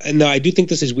no, I do think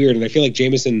this is weird, and I feel like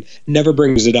Jameson never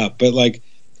brings it up. But like,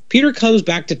 Peter comes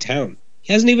back to town.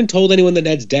 He hasn't even told anyone that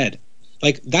Ned's dead.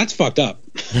 Like, that's fucked up.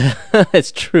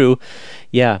 It's true.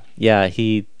 Yeah,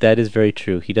 that is very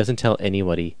true. He doesn't tell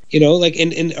anybody. Like,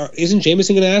 and isn't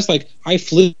Jameson going to ask, like, I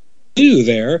flew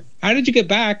there. How did you get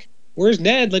back? Where's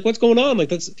Ned? Like, what's going on? Like,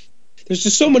 there's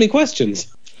just so many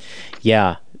questions.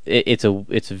 Yeah, it's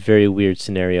a very weird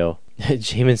scenario.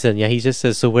 Jameson, he just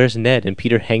says, so where's Ned? And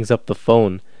Peter hangs up the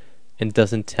phone and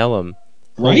doesn't tell him.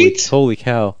 Right? Holy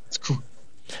cow. It's cool.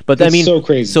 But That's so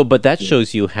crazy. But that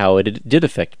shows you how it did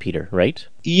affect Peter, right?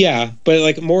 Yeah, but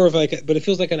like more of like, but it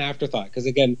feels like an afterthought because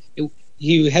again,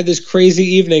 he had this crazy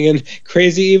evening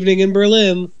in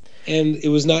Berlin, and it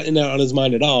was not on his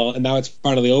mind at all. And now it's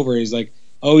finally over. He's like,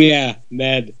 oh yeah,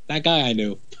 Ned, that guy I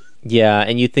knew. Yeah,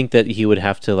 and you'd think that he would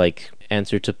have to like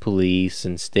answer to police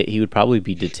and he would probably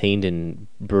be detained in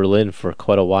Berlin for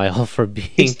quite a while for being.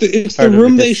 It's the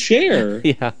room they share.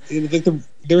 Yeah, like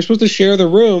they were supposed to share the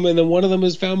room, and then one of them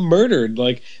was found murdered.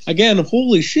 Like, again,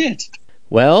 holy shit.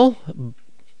 Well,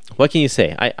 what can you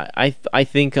say? I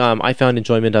think I found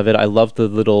enjoyment of it. I love the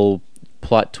little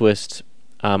plot twist.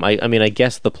 I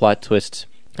guess the plot twist,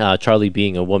 Charlie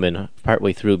being a woman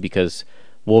partway through, because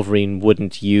Wolverine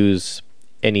wouldn't use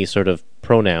any sort of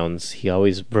pronouns. He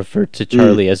always referred to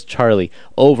Charlie as Charlie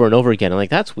over and over again. I'm like,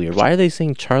 that's weird. Why are they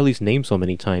saying Charlie's name so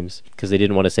many times? Because they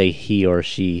didn't want to say he or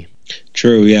she.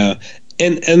 True, yeah.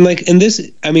 And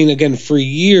this, I mean, again, for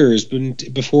years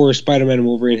before Spider-Man and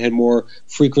Wolverine had more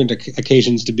frequent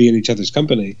occasions to be in each other's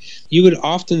company, you would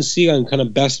often see on kind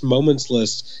of best moments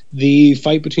lists the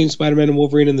fight between Spider-Man and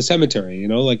Wolverine in the cemetery.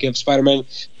 Like you have Spider-Man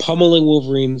pummeling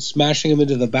Wolverine, smashing him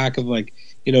into the back of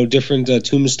different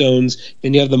tombstones.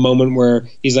 Then you have the moment where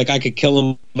he's like, I could kill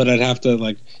him, but I'd have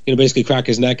to basically crack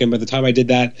his neck. And by the time I did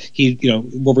that,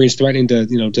 Wolverine's threatening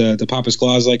to pop his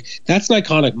claws. Like, that's an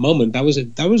iconic moment. That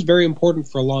was very important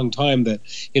for a long time. That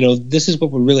this is what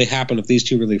would really happen if these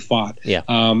two really fought. Yeah.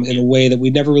 In a way that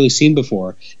we'd never really seen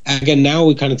before. Again, now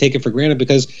we kind of take it for granted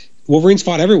because Wolverine's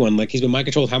fought everyone. Like, he's been mind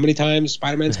controlled how many times?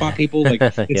 Spider-Man's fought people. Like,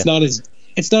 it's not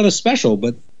as special.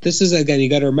 But this is, again, you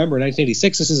got to remember, in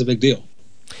 1986, this is a big deal.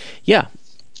 Yeah,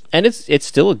 and it's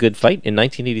still a good fight in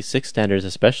 1986 standards,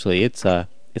 especially.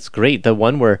 It's great. The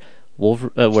one where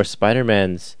where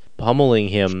Spider-Man's pummeling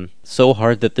him so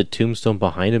hard that the tombstone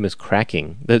behind him is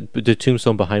cracking. The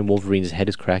tombstone behind Wolverine's head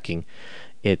is cracking.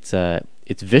 It's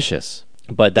vicious.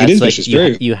 But that's like vicious.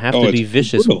 You have to be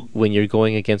vicious brutal when you're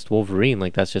going against Wolverine.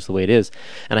 Like, that's just the way it is.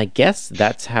 And I guess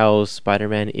that's how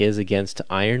Spider-Man is against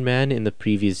Iron Man in the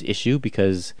previous issue,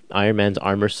 because Iron Man's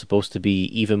armor is supposed to be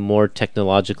even more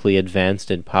technologically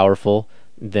advanced and powerful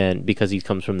because he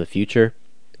comes from the future.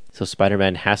 So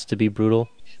Spider-Man has to be brutal.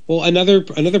 Well, another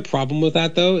problem with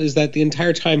that, though, is that the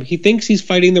entire time he thinks he's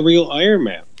fighting the real Iron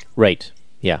Man. Right.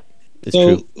 Yeah. It's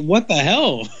true. So what the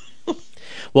hell?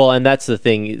 Well, and that's the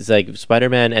thing. Is like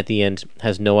Spider-Man at the end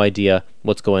has no idea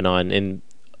what's going on, and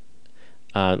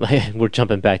we're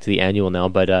jumping back to the annual now.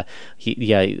 But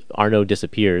Arno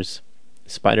disappears.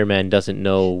 Spider-Man doesn't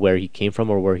know where he came from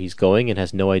or where he's going, and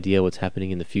has no idea what's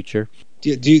happening in the future.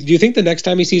 Do you think the next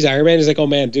time he sees Iron Man, he's like, "Oh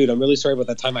man, dude, I'm really sorry about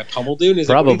that time I pummeled dude"? He's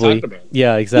Probably. like, what are you talking about?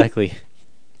 Yeah, exactly.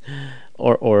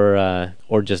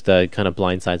 or just kind of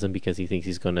blindsides him because he thinks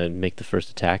he's going to make the first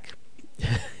attack.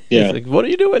 Yeah. He's like, what are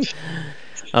you doing?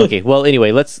 Okay, well,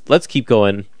 anyway, let's keep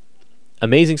going.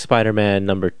 Amazing Spider-Man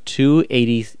number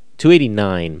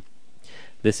 289.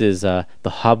 This is the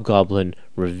Hobgoblin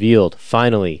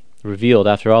finally revealed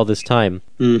after all this time.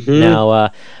 Mm-hmm.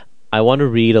 Now, I want to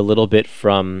read a little bit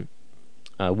from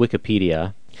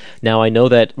Wikipedia. Now, I know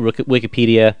that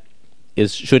Wikipedia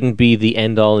shouldn't be the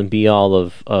end-all and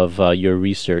be-all of your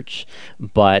research,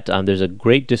 but there's a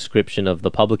great description of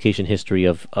the publication history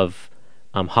of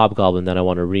Hobgoblin that I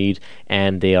want to read,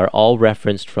 and they are all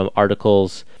referenced from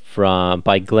articles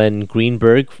by Glenn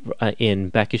Greenberg in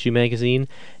Back Issue Magazine.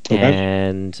 Okay.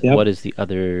 And what is the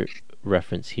other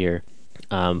reference here?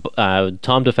 Tom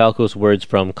DeFalco's words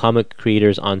from Comic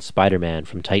Creators on Spider-Man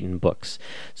from Titan Books.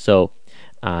 So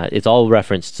it's all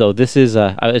referenced. So this is,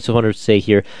 I just want to say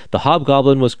here, the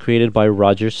Hobgoblin was created by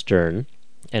Roger Stern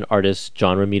and artist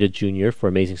John Romita Jr. for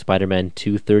Amazing Spider-Man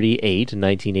 238 in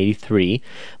 1983.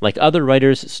 Like other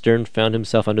writers, Stern found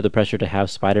himself under the pressure to have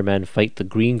Spider-Man fight the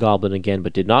Green Goblin again,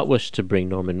 but did not wish to bring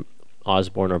Norman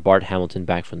Osborn or Bart Hamilton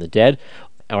back from the dead,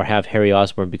 or have Harry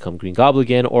Osborn become Green Goblin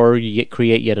again, or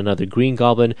create yet another Green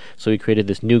Goblin, so he created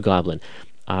this new Goblin.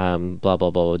 Blah, blah,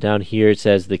 blah. Down here it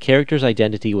says, the character's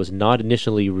identity was not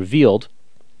initially revealed,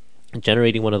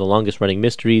 generating one of the longest-running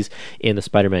mysteries in the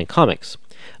Spider-Man comics.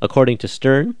 According to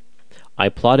Stern, I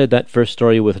plotted that first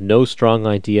story with no strong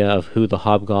idea of who the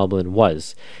Hobgoblin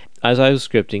was. As I was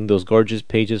scripting those gorgeous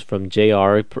pages from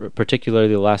J.R., particularly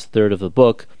the last third of the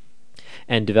book,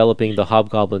 and developing the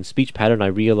Hobgoblin speech pattern, I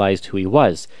realized who he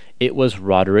was. It was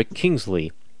Roderick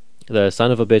Kingsley, the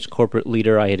son-of-a-bitch corporate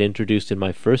leader I had introduced in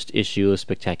my first issue of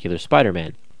Spectacular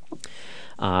Spider-Man.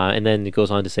 And then it goes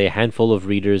on to say, a handful of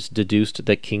readers deduced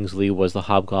that Kingsley was the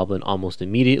Hobgoblin almost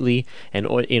immediately, and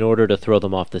in order to throw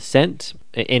them off the scent,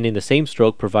 and in the same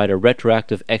stroke provide a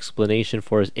retroactive explanation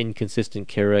for his inconsistent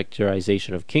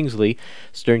characterization of Kingsley,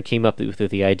 Stern came up with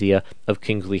the idea of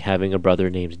Kingsley having a brother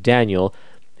named Daniel,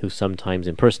 who sometimes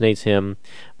impersonates him,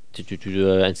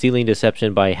 and sealing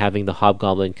deception by having the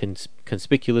Hobgoblin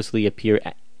conspicuously appear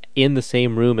in the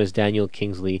same room as Daniel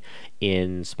Kingsley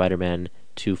in Spider-Man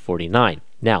 249.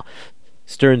 Now,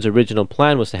 Stern's original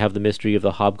plan was to have the mystery of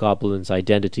the Hobgoblin's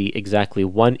identity exactly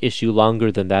one issue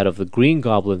longer than that of the Green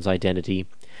Goblin's identity,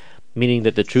 meaning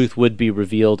that the truth would be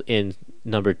revealed in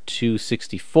number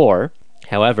 264.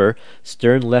 However,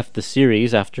 Stern left the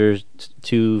series after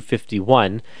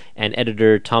 251, and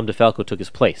editor Tom DeFalco took his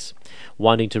place.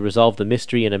 Wanting to resolve the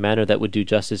mystery in a manner that would do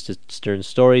justice to Stern's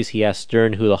stories, he asked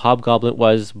Stern who the Hobgoblin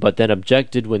was, but then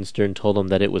objected when Stern told him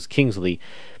that it was Kingsley.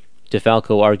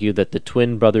 DeFalco argued that the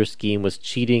twin brother scheme was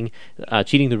cheating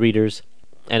the readers,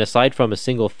 and aside from a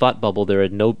single thought bubble, there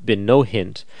had been no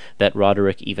hint that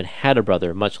Roderick even had a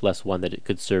brother, much less one that it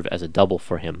could serve as a double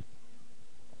for him.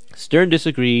 Stern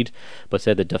disagreed, but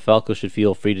said that DeFalco should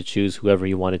feel free to choose whoever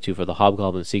he wanted to for the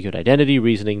Hobgoblin's secret identity,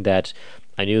 reasoning that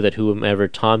I knew that whomever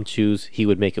Tom chose, he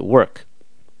would make it work.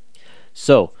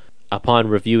 So, upon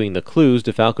reviewing the clues,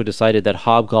 DeFalco decided that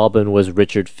Hobgoblin was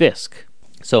Richard Fisk.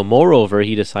 So, moreover,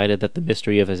 he decided that the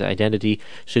mystery of his identity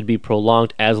should be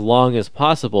prolonged as long as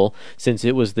possible, since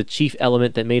it was the chief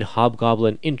element that made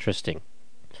Hobgoblin interesting.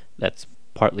 That's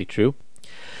partly true.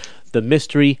 The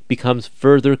mystery becomes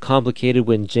further complicated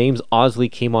when James Owsley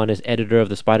came on as editor of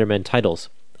the Spider-Man titles.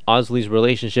 Owsley's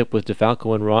relationship with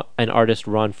DeFalco and artist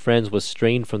Ron Frenz was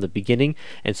strained from the beginning,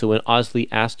 and so when Owsley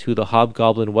asked who the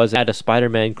Hobgoblin was at a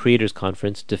Spider-Man Creators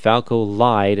Conference, DeFalco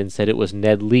lied and said it was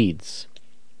Ned Leeds.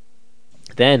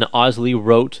 Then Owsley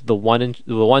wrote the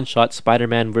one-shot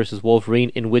Spider-Man vs. Wolverine,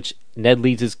 in which Ned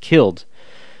Leeds is killed,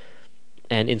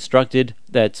 and instructed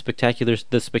the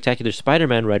Spectacular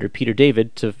Spider-Man writer Peter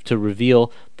David to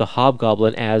reveal the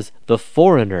Hobgoblin as the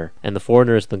Foreigner, and the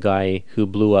Foreigner is the guy who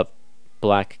blew up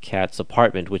Black Cat's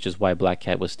apartment, which is why Black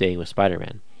Cat was staying with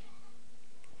Spider-Man.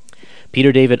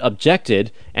 Peter David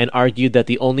objected and argued that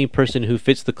the only person who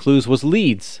fits the clues was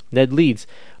Ned Leeds.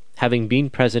 Having been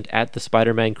present at the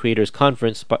Spider-Man Creators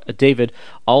Conference, David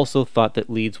also thought that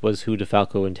Leeds was who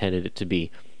DeFalco intended it to be.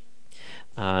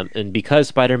 And because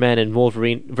Spider-Man and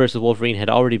Wolverine vs. Wolverine had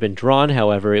already been drawn,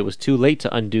 however, it was too late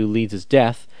to undo Leeds'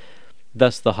 death.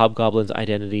 Thus, the Hobgoblin's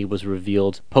identity was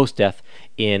revealed post-death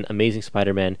in Amazing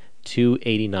Spider-Man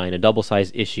 289, a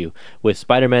double-sized issue. With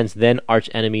Spider-Man's then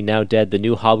arch-enemy now dead, the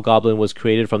new Hobgoblin was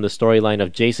created from the storyline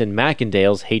of Jason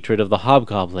Macendale's hatred of the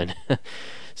Hobgoblin.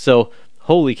 So,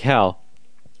 holy cow,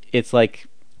 it's like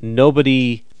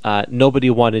nobody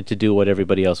wanted to do what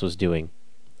everybody else was doing.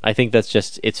 I think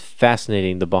it's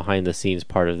fascinating, the behind-the-scenes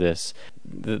part of this,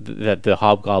 that the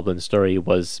Hobgoblin story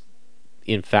was,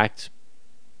 in fact,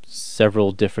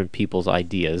 several different people's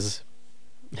ideas.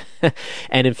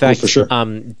 And in fact, for sure.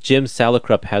 Jim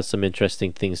Salicrup has some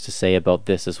interesting things to say about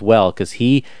this as well, because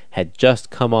he had just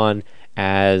come on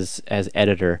as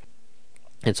editor.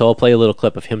 And so I'll play a little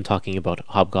clip of him talking about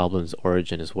Hobgoblin's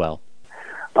origin as well.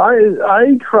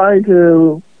 I tried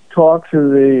to talk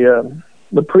to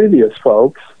the previous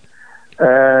folks,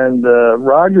 and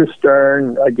Roger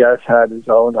Stern, I guess, had his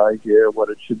own idea of what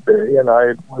it should be, and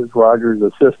I was Roger's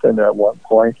assistant at one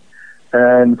point.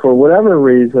 And for whatever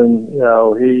reason,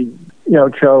 he,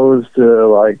 chose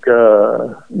to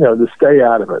to stay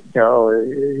out of it.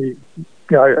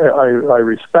 I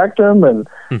respect him, and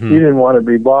he didn't want to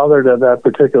be bothered at that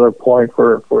particular point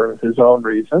for his own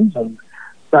reasons, and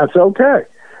that's okay.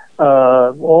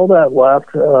 All that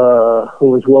left, who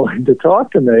was willing to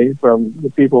talk to me from the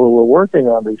people who were working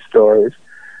on these stories,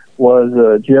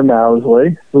 was Jim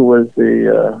Owsley, who was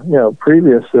the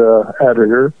previous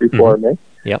editor before me.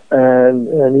 Yep.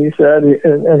 And he said,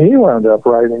 and he wound up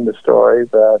writing the story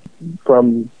that,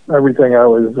 from everything I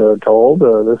was told,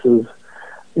 this is,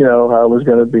 how it was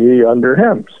going to be under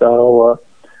him. So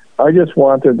I just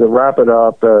wanted to wrap it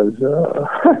up as,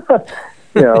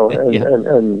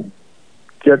 and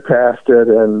get past it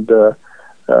and,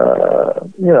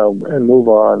 and move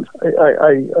on.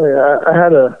 I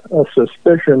had a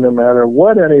suspicion no matter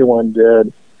what anyone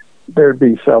did, there'd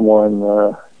be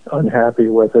someone unhappy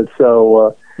with it.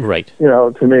 So, right.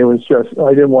 To me, it was just, I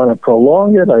didn't want to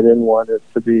prolong it. I didn't want it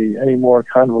to be any more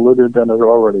convoluted than it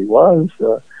already was.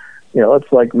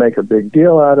 Let's make a big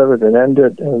deal out of it and end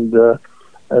it. And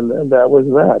that was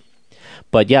that.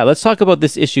 But yeah, let's talk about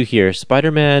this issue here.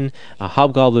 Spider-Man,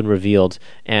 Hobgoblin revealed.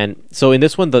 And so in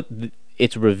this one,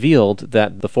 it's revealed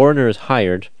that the Foreigner is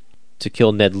hired to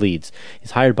kill Ned Leeds.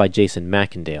 He's hired by Jason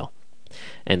Macendale.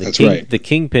 And the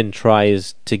Kingpin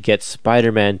tries to get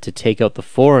Spider-Man to take out the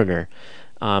Foreigner.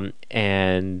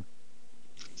 And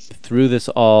through this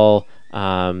all,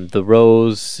 the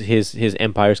Rose, his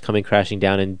empire's coming crashing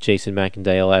down, and Jason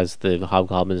Macendale as the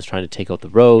Hobgoblin is trying to take out the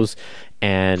Rose.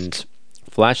 And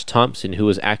Flash Thompson, who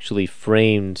was actually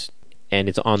framed and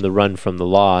is on the run from the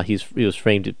law, he was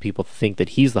framed to people think that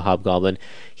he's the Hobgoblin.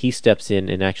 He steps in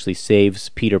and actually saves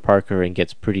Peter Parker and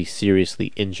gets pretty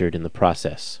seriously injured in the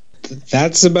process.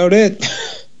 That's about it.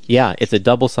 Yeah, it's a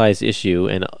double-sized issue,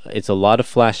 and it's a lot of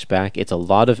flashback. It's a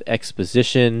lot of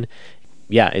exposition.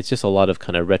 Yeah, it's just a lot of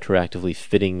kind of retroactively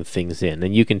fitting things in.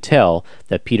 And you can tell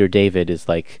that Peter David is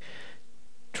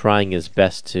trying his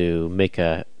best to make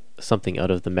something out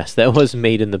of the mess that was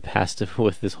made in the past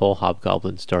with this whole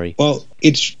Hobgoblin story. Well,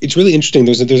 it's really interesting.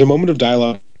 There's a moment of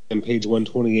dialogue on page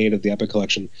 128 of the Epic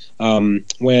Collection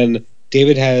when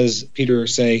David has Peter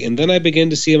say, "And then I begin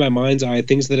to see in my mind's eye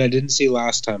things that I didn't see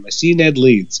last time. I see Ned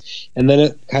Leeds." And then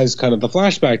it has kind of the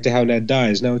flashback to how Ned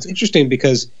dies. Now, it's interesting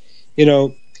because,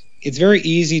 it's very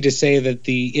easy to say that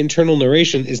the internal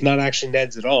narration is not actually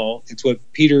Ned's at all. It's what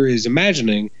Peter is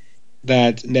imagining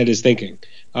that Ned is thinking,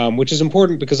 which is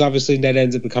important because obviously Ned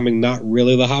ends up becoming not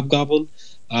really the Hobgoblin.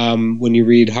 When you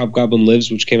read Hobgoblin Lives,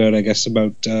 which came out, I guess,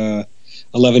 about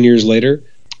 11 years later,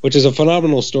 which is a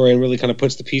phenomenal story and really kind of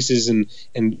puts the pieces and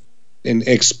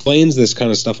explains this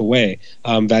kind of stuff away.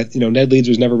 That Ned Leeds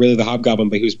was never really the Hobgoblin,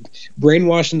 but he was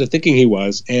brainwashed into thinking he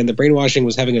was, and the brainwashing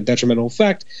was having a detrimental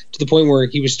effect to the point where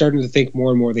he was starting to think more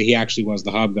and more that he actually was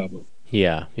the Hobgoblin.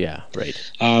 Yeah, right.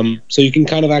 So you can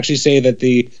kind of actually say that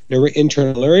the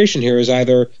internal narration here is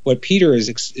either what Peter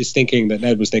is thinking that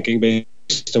Ned was thinking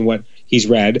based on what he's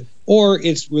read, or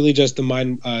it's really just the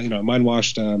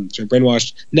brainwashed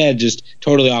Ned just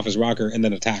totally off his rocker and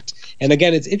then attacked. And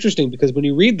again, it's interesting because when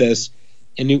you read this,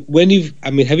 have you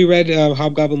read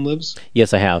Hobgoblin Lives?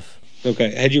 Yes, I have.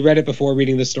 Okay. Had you read it before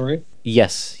reading this story?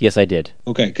 Yes, I did.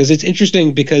 Okay, because it's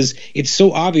interesting because it's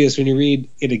so obvious when you read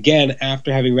it again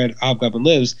after having read Hobgoblin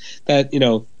Lives that,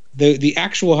 the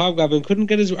actual Hobgoblin couldn't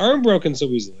get his arm broken so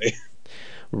easily.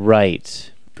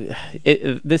 Right.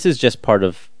 This is just part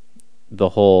of the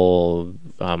whole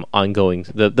ongoing...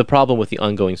 The problem with the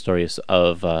ongoing stories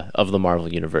of the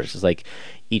Marvel Universe is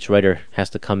each writer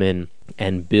has to come in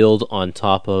and build on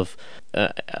top of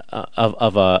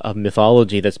a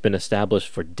mythology that's been established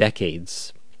for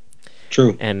decades.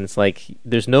 True. And it's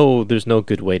there's no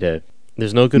good way to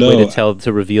There's no good way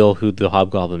to reveal who the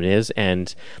Hobgoblin is,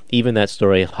 and even that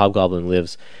story, Hobgoblin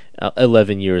lives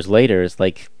 11 years later, is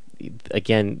like,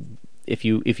 again, if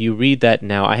you read that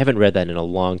now, I haven't read that in a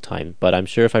long time, but I'm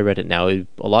sure if I read it now, a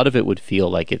lot of it would feel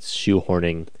like it's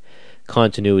shoehorning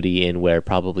continuity in where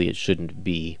probably it shouldn't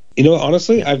be.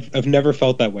 Honestly, I've never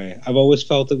felt that way. I've always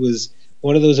felt it was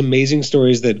one of those amazing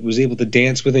stories that was able to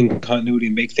dance within continuity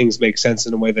and make things make sense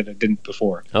in a way that it didn't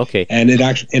before. Okay. And it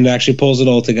actually pulls it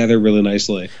all together really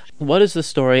nicely. What is the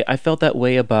story? I felt that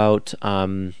way about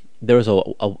there was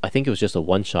I think it was just a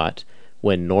one-shot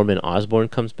when Norman Osborn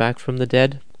comes back from the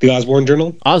dead. The Osborn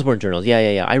Journal? Osborn Journals,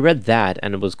 yeah. I read that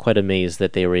and was quite amazed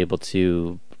that they were able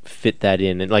to fit that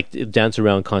in and like dance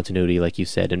around continuity, like you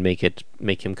said, and make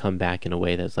him come back in a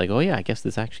way that's like, oh yeah, I guess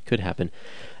this actually could happen.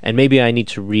 And maybe I need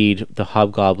to read The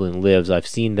Hobgoblin Lives. I've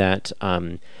seen that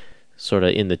sort of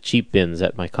in the cheap bins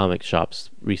at my comic shops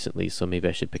recently, so maybe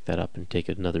I should pick that up and take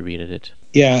another read at it.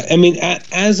 Yeah, I mean,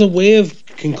 as a way of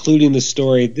concluding the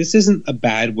story, this isn't a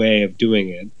bad way of doing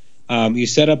it. You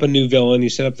set up a new villain. You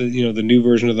set up the new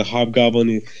version of the Hobgoblin.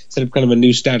 You set up kind of a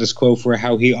new status quo for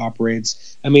how he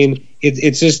operates. I mean,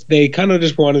 it's just they kind of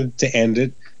just wanted to end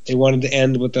it. They wanted to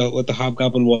end what the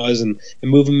Hobgoblin was and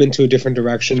move him into a different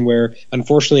direction where,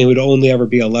 unfortunately, he would only ever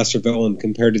be a lesser villain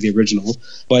compared to the original.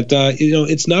 But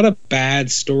it's not a bad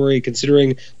story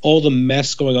considering all the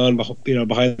mess going on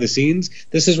behind the scenes.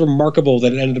 This is remarkable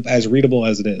that it ended up as readable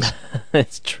as it is.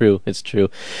 It's true.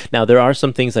 Now, there are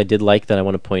some things I did like that I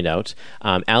want to point out.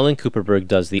 Alan Cooperberg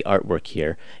does the artwork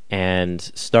here, and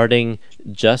starting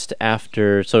just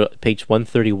after, so page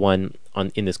 131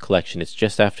 in this collection, it's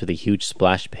just after the huge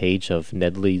splash page of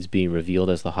Ned Leeds being revealed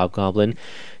as the Hobgoblin.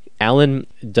 Alan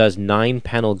does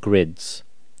 9-panel grids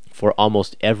for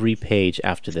almost every page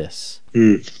after this.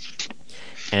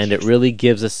 And it really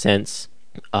gives a sense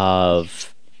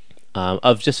of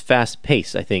just fast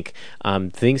pace, I think.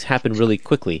 Things happen really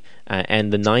quickly,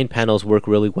 and the 9 panels work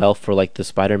really well for like the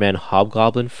Spider-Man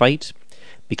Hobgoblin fight,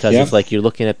 because it's like you're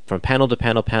looking at from panel to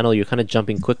panel, you're kind of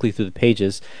jumping quickly through the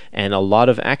pages, and a lot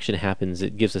of action happens.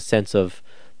 It gives a sense of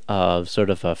sort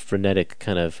of a frenetic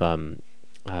kind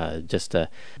of just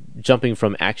jumping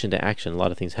from action to action. A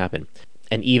lot of things happen.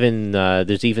 And even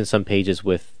there's even some pages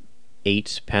with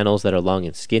 8 panels that are long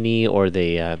and skinny, or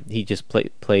he just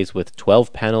plays with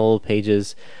 12-panel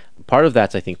pages. Part of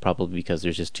that's, I think, probably because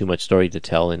there's just too much story to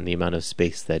tell in the amount of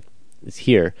space that is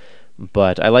here.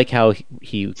 But I like how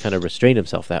he kind of restrained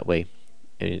himself that way.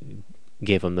 It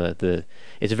gave him the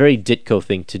it's a very Ditko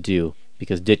thing to do,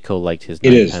 because Ditko liked his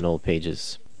 9-panel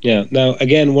pages. Yeah. Now,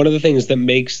 again, one of the things that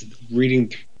makes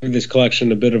reading through this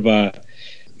collection a bit of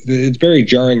it's very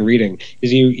jarring reading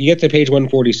is you get to page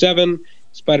 147.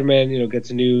 Spider-Man, gets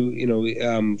a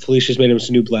new, Felicia's made him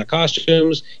some new black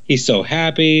costumes. He's so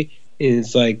happy. And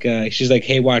it's like, she's like,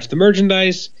 hey, watch the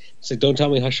merchandise. It's like, don't tell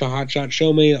me, hush, hot shot,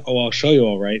 show me. Oh, I'll show you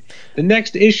all right. The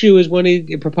next issue is when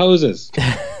he proposes.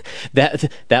 I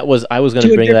was going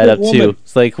to bring that up woman. Too.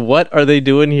 It's like, what are they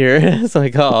doing here? It's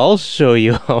like, oh, I'll show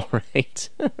you all right.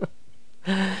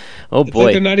 Oh, boy.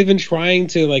 Like they're not even trying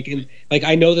to,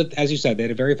 I know that, as you said, they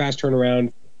had a very fast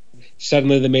turnaround.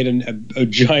 Suddenly they made a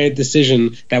giant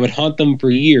decision that would haunt them for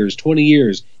years, 20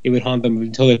 years. It would haunt them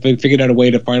until they figured out a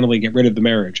way to finally get rid of the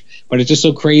marriage. But it's just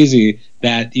so crazy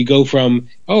that you go from,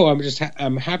 oh,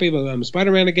 I'm happy about I'm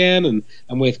Spider-Man again, and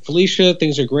I'm with Felicia,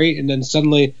 things are great, and then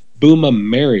suddenly, boom, I'm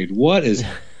married. What is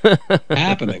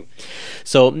happening?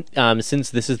 So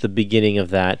since this is the beginning of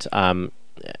that,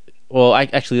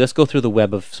 actually, let's go through the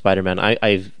web of Spider-Man.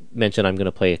 I've mentioned I'm going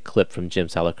to play a clip from Jim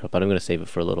Salicrup, but I'm going to save it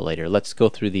for a little later. Let's go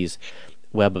through these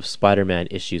Web of Spider-Man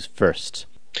issues first.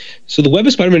 So the Web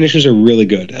of Spider-Man issues are really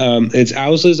good. It's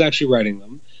Owsley's actually writing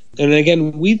them. And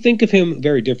again, we think of him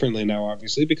very differently now,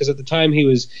 obviously, because at the time he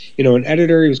was, an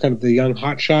editor. He was kind of the young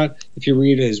hotshot. If you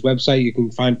read his website, you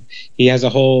can find he has a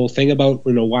whole thing about,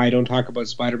 why I don't talk about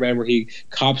Spider-Man, where he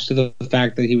cops to the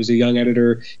fact that he was a young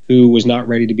editor who was not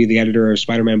ready to be the editor of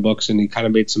Spider-Man books, and he kind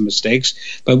of made some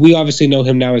mistakes. But we obviously know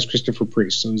him now as Christopher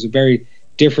Priest, so he's a very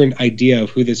different idea of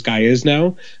who this guy is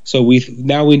now. So we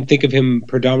think of him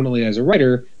predominantly as a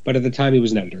writer, but at the time he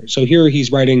was an editor. So here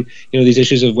he's writing, these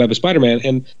issues of Web of Spider-Man,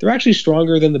 and they're actually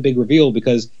stronger than the big reveal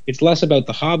because it's less about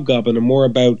the Hobgoblin and more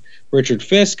about Richard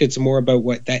Fisk. It's more about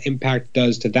what that impact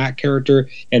does to that character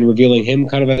and revealing him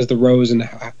kind of as the Rose and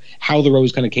how the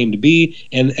Rose kind of came to be.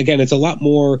 And again, it's a lot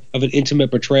more of an intimate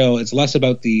portrayal. It's less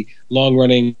about the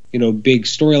long-running, big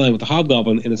storyline with the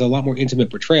Hobgoblin, and it's a lot more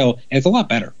intimate portrayal, and it's a lot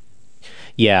better.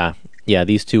 Yeah,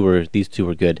 these two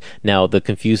were good. Now, the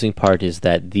confusing part is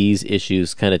that these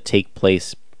issues kind of take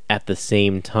place at the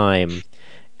same time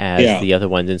as the other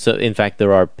ones. And so, in fact,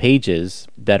 there are pages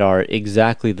that are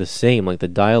exactly the same. Like the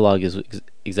dialogue is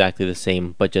exactly the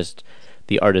same, but just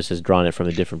the artist has drawn it from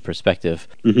a different perspective.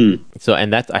 Mm-hmm. So,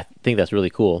 and I think that's really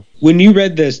cool. When you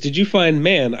read this, did you find,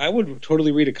 man, I would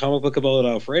totally read a comic book about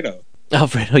Alfredo?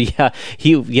 Alfredo,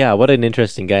 what an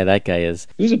interesting guy that guy is.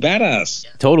 He was a badass.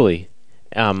 Totally.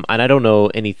 And I don't know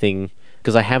anything,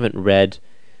 because I haven't read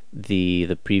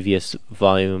the previous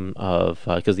volume of,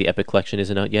 because the Epic Collection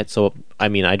isn't out yet. So, I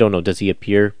mean, I don't know. Does he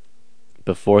appear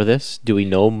before this? Do we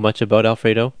know much about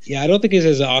Alfredo? Yeah, I don't think he's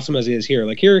as awesome as he is here.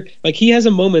 Like he has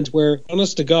a moment where,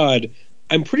 honest to God,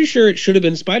 I'm pretty sure it should have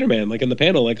been Spider-Man, like in the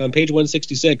panel, like on page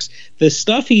 166. The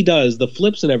stuff he does, the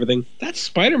flips and everything, that's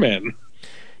Spider-Man.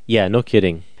 Yeah, no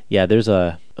kidding. Yeah, there's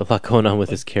a lot going on with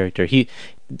this character.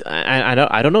 I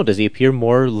don't know. Does he appear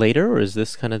more later, or is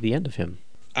this kind of the end of him?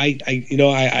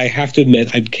 I have to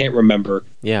admit, I can't remember.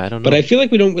 Yeah, I don't know. But I feel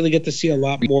like we don't really get to see a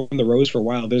lot more from the Rose for a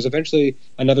while. There's eventually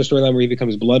another storyline where he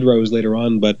becomes Blood Rose later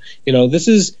on. But, this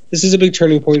is a big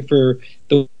turning point for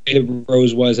the way that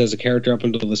Rose was as a character up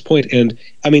until this point. And,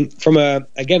 I mean,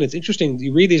 again, it's interesting.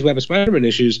 You read these Web of Spider-Man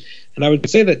issues, and I would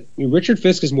say that Richard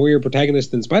Fisk is more your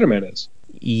protagonist than Spider-Man is.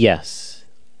 Yes.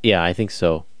 Yeah, I think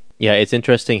so. Yeah, it's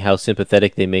interesting how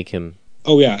sympathetic they make him.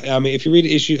 Oh, yeah. I mean, if you read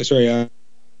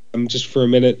just for a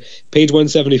minute, page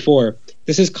 174.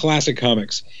 This is classic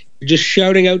comics. You're just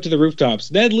shouting out to the rooftops,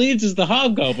 Ned Leeds is the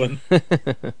Hobgoblin.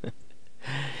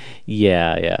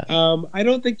 Yeah. I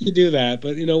don't think you do that,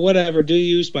 but whatever. Do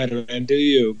you, Spider-Man? Do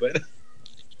you? But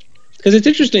because it's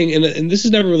interesting, and this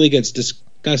is never really gets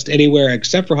discussed anywhere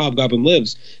except for Hobgoblin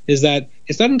Lives, is that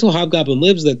it's not until Hobgoblin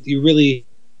Lives that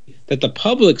that the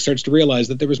public starts to realize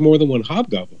that there was more than one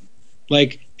Hobgoblin.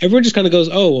 Like, everyone just kind of goes,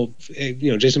 oh, well,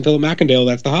 Jason Philip McIndale,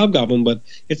 that's the Hobgoblin. But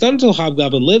it's not until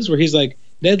Hobgoblin Lives where he's like,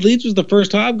 Ned Leeds was the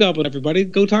first Hobgoblin, everybody.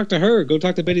 Go talk to her. Go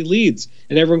talk to Betty Leeds.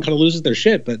 And everyone kind of loses their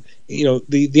shit. But,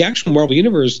 the actual Marvel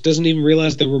Universe doesn't even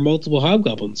realize there were multiple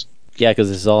Hobgoblins. Yeah, because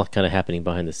this is all kind of happening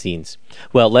behind the scenes.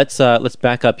 Well, let's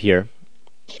back up here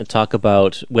and talk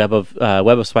about Web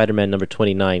of Spider-Man number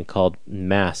 29 called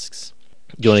Masks.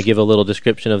 Do you want to give a little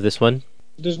description of this one?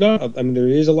 There's not. I mean, there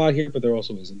is a lot here, but there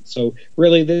also isn't. So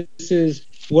really, this is,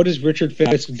 what does Richard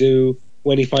Fisk do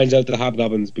when he finds out that the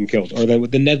Hobgoblin's been killed, or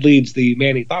that the Ned Leeds, the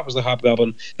man he thought was the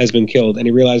Hobgoblin, has been killed, and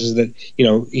he realizes that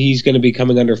he's going to be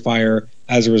coming under fire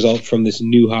as a result from this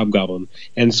new Hobgoblin.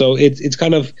 And so it's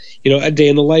kind of a day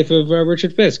in the life of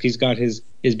Richard Fisk. He's got his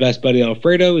best buddy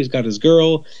Alfredo, he's got his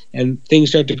girl, and things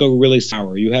start to go really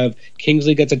sour. You have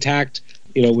Kingsley gets attacked,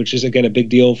 which is, again, a big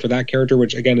deal for that character,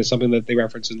 which, again, is something that they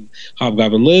reference in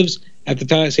Hobgoblin Lives. At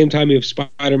the same time, you have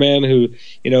Spider-Man, who,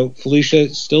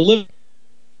 Felicia still living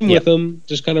with him,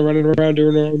 just kind of running around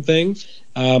doing her own thing.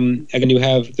 Again, you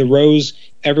have the Rose.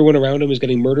 Everyone around him is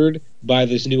getting murdered by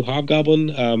this new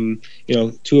Hobgoblin.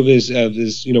 Two of his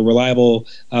reliable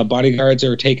bodyguards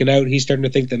are taken out. He's starting to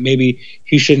think that maybe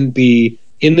he shouldn't be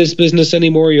in this business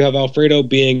anymore. You have Alfredo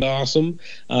being awesome,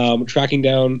 tracking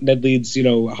down Ned Leeds,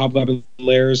 Hobgoblin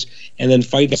lairs, and then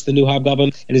fights the new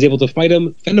Hobgoblin, and is able to fight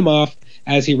him, fend him off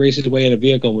as he races away in a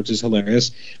vehicle, which is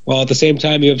hilarious. While at the same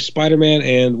time, you have Spider-Man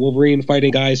and Wolverine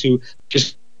fighting guys who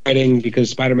just fighting because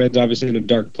Spider-Man's obviously in a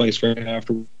dark place right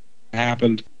after what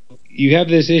happened. You have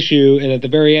this issue, and at the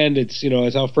very end, it's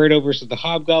Alfredo versus the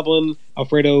Hobgoblin.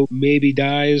 Alfredo maybe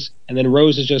dies, and then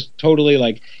Rose is just totally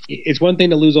like, it's one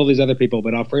thing to lose all these other people,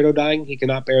 but Alfredo dying, he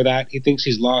cannot bear that. He thinks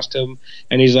he's lost him,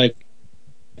 and he's like,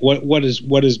 what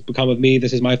has become of me?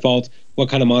 This is my fault. What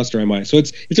kind of monster am I? So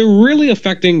it's a really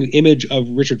affecting image of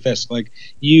Richard Fisk. Like,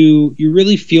 you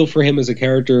really feel for him as a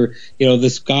character.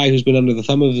 This guy who's been under the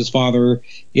thumb of his father.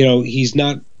 He's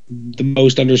not the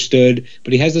most understood,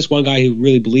 but he has this one guy who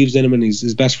really believes in him, and he's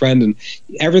his best friend, and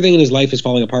everything in his life is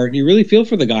falling apart, and you really feel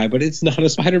for the guy, but it's not a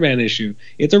Spider-Man issue.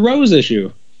 It's a Rose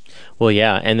issue. Well,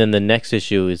 yeah, and then the next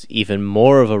issue is even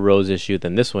more of a Rose issue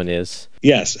than this one is.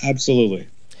 Yes, absolutely.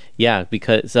 Yeah,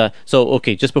 because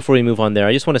okay, just before we move on there,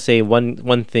 I just want to say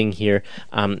one thing here.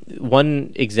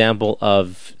 One example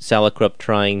of Salicrup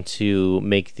trying to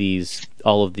make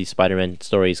all of these Spider-Man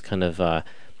stories kind of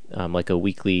like a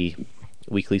weekly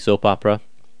soap opera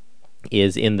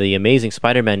is in the Amazing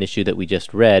Spider-Man issue that we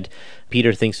just read.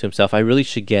 Peter thinks to himself, I really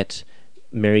should get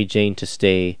Mary Jane to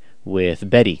stay with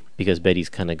Betty, because Betty's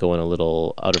kind of going a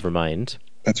little out of her mind.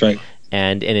 That's right.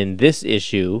 And in this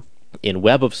issue, in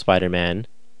Web of Spider-Man,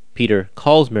 Peter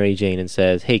calls Mary Jane and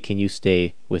says, hey, can you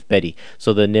stay with Betty?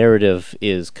 So the narrative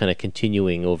is kind of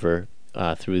continuing over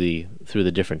through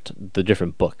the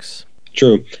different books.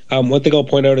 True. One thing I'll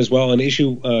point out as well, on page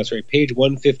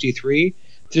 153,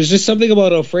 there's just something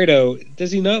about Alfredo.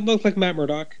 Does he not look like Matt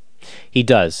Murdock? He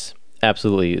does.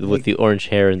 Absolutely, with the orange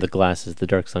hair and the glasses, the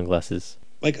dark sunglasses.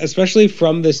 Like, especially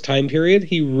from this time period,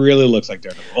 he really looks like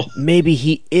Daredevil. Maybe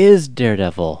he is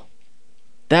Daredevil.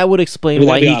 That would explain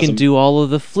why he can do all of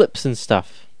the flips and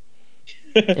stuff.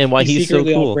 And why he's so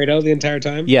cool. All grayed out the entire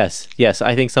time? Yes.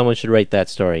 I think someone should write that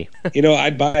story.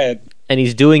 I'd buy it. And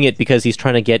he's doing it because he's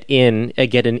trying to get an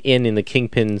in the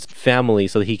Kingpin's family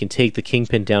so that he can take the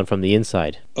Kingpin down from the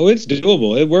inside. Oh, it's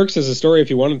doable. It works as a story if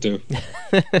you wanted to.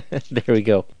 There we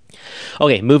go.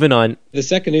 Okay, moving on. The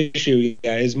second issue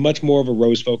is much more of a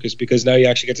Rose focus because now you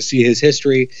actually get to see his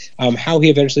history, how he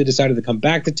eventually decided to come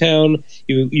back to town.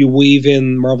 You weave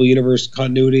in Marvel Universe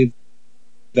continuity,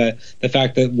 the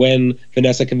fact that when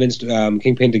Vanessa convinced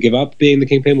Kingpin to give up being the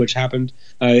Kingpin, which happened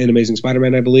in Amazing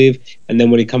Spider-Man, I believe, and then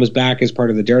when he comes back as part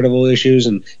of the Daredevil issues,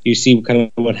 and you see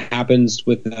kind of what happens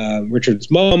with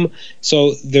Richard's mom.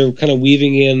 So they're kind of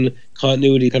weaving in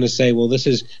continuity, kind of say, well, this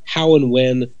is how and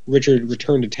when Richard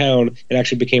returned to town and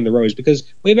actually became the Rose,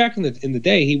 because way back in the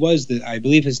day, he was I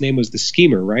believe his name was the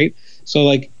Schemer, right? So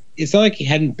like, it's not like he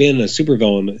hadn't been a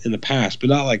supervillain in the past, but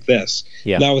not like this.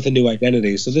 Yeah. Not with a new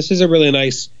identity. So this is a really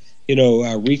nice,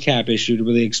 recap issue to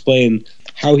really explain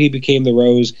how he became the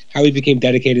Rose, how he became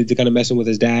dedicated to kind of messing with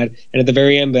his dad, and at the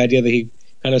very end, the idea that he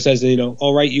kind of says,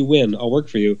 all right, you win, I'll work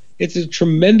for you. It's a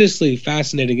tremendously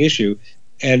fascinating issue,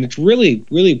 and it really,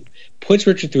 really puts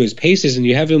Richard through his paces, and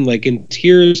you have him like in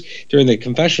tears during the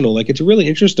confessional. Like, it's really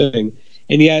interesting,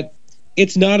 and yet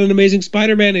it's not an Amazing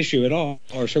Spider-Man issue at all,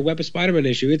 or Web of Spider-Man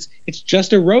issue. It's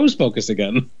just a Rose focus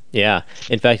again. Yeah.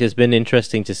 In fact, it's been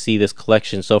interesting to see this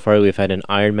collection. So far, we've had an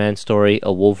Iron Man story,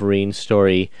 a Wolverine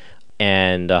story,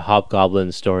 and a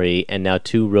Hobgoblin story, and now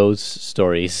 2 Rose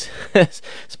stories.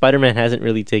 Spider-Man hasn't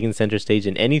really taken center stage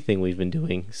in anything we've been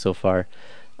doing so far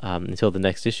until the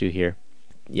next issue here.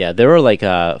 Yeah, there are like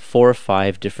 4 or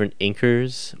 5 different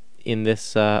inkers in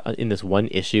this one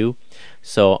issue,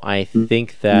 so I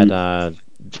think that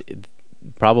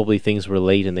probably things were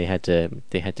late and they had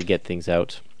to get things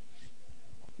out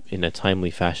in a timely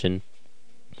fashion.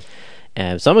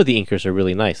 And some of the inkers are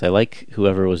really nice. I like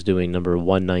whoever was doing number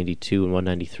 192 and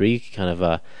 193, kind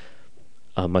of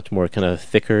a much more kind of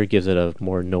thicker, gives it a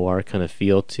more noir kind of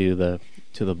feel to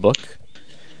the book.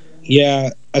 Yeah,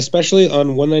 especially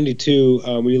on 192,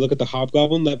 when you look at the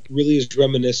Hobgoblin, that really is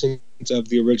reminiscent of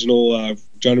the original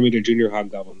John Romita Jr.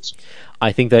 Hobgoblins.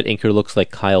 I think that inker looks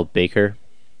like Kyle Baker.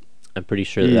 I'm pretty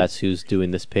sure that's who's doing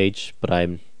this page, but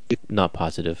I'm not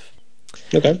positive.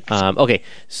 Okay. Okay,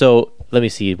 so let me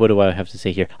see. What do I have to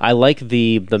say here? I like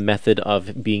the method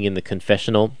of being in the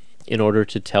confessional in order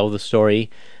to tell the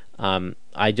story.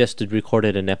 I just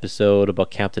recorded an episode about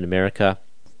Captain America,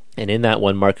 and in that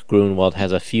one, Mark Gruenwald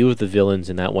has a few of the villains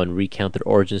in that one recount their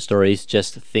origin stories,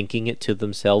 just thinking it to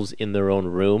themselves in their own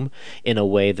room in a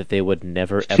way that they would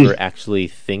never, ever actually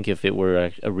think if it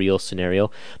were a real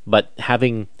scenario. But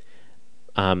having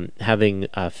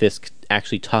Fisk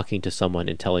actually talking to someone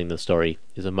and telling the story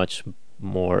is a much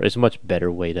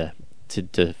better way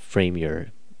to frame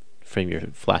your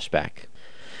flashback.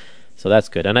 So that's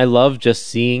good, and I love just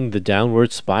seeing the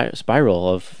downward spiral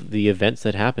of the events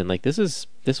that happen. Like, this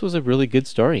was a really good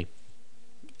story.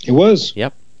 It was.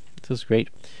 Yep, this was great,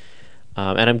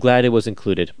 and I'm glad it was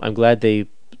included. I'm glad they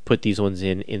put these ones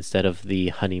in instead of the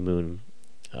honeymoon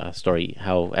story.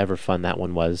 However fun that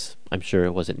one was, I'm sure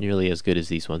it wasn't nearly as good as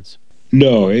these ones.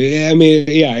 No, I mean,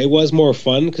 yeah, it was more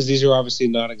fun because these are obviously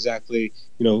not exactly,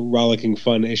 rollicking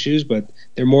fun issues, but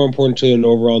they're more important to an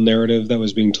overall narrative that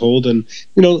was being told, and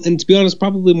and to be honest,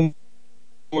 probably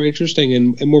more interesting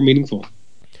and more meaningful.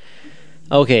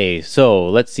 Okay, so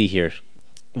let's see here.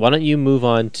 Why don't you move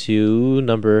on to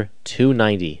number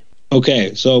 290?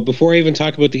 Okay, so before I even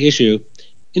talk about the issue,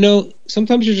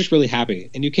 sometimes you're just really happy,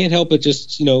 and you can't help but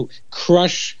just,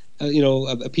 crush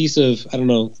a piece of, I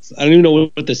don't even know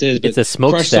what this is, but it's a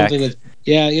smokestack.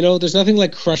 There's nothing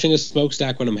like crushing a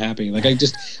smokestack when I'm happy. Like,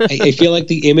 I feel like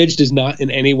the image does not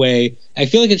in any way, I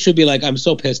feel like it should be like, I'm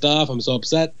so pissed off, I'm so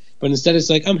upset, but instead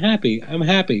it's like, I'm happy.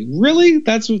 Really?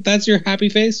 That's your happy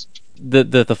face?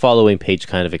 The following page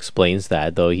kind of explains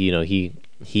that, though. He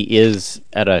is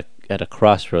at a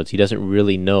crossroads. He doesn't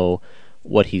really know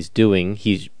what he's doing.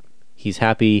 He's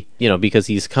happy, because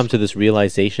he's come to this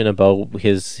realization about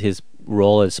his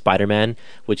role as Spider-Man,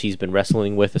 which he's been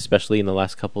wrestling with, especially in the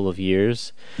last couple of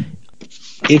years.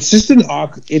 It's just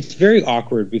it's very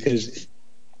awkward because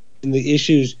in the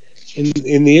issues,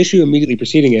 in the issue immediately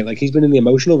preceding it, like, he's been in the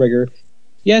emotional rigor.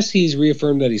 Yes, he's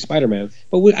reaffirmed that he's Spider-Man,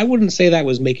 but I wouldn't say that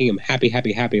was making him happy.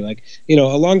 Like, a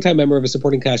longtime member of a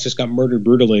supporting cast just got murdered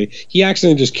brutally. He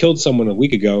accidentally just killed someone a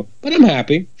week ago, but I'm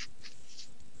happy.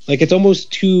 Like, it's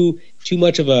almost too too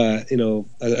much of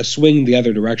a swing the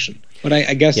other direction. But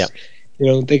I guess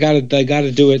they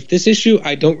gotta do it. This issue,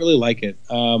 I don't really like it.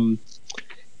 And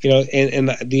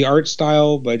the art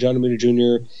style by John Romita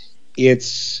Jr.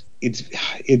 It's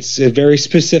a very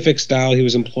specific style he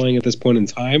was employing at this point in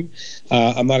time.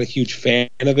 I'm not a huge fan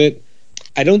of it.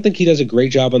 I don't think he does a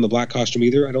great job on the black costume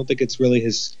either. I don't think it's really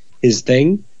his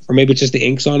thing, or maybe it's just the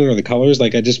inks on it or the colors.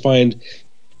 Like, I just find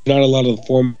not a lot of the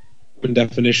form and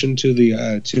definition to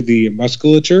the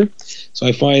musculature, so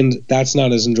I find that's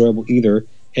not as enjoyable either.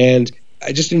 And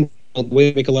I just didn't the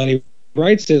way Michelini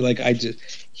writes it. Like,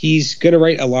 he's gonna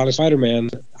write a lot of Spider-Man.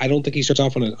 I don't think he starts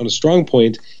off on a strong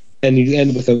point, and you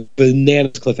end with a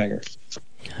bananas cliffhanger.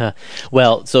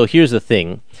 Well, so here's the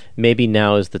thing. Maybe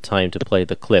now is the time to play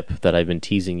the clip that I've been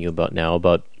teasing you about now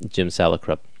about Jim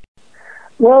Salicrup.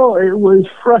 Well, it was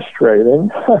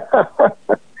frustrating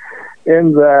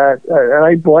in that, and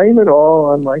I blame it all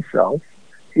on myself.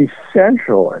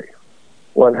 Essentially,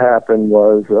 what happened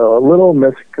was a little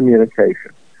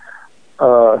miscommunication.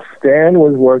 Stan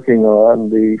was working on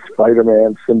the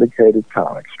Spider-Man syndicated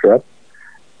comic strip,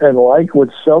 and like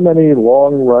with so many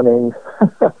long-running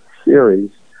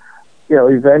series,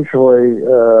 eventually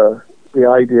the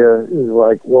idea is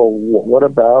like, well, what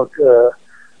about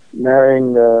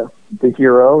marrying the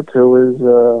hero to his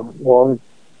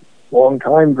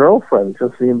long-time girlfriend? It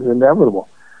just seems inevitable.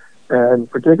 And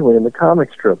particularly in the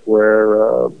comic strip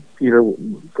where Peter,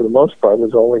 for the most part,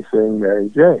 was only seeing Mary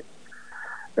Jane.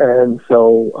 And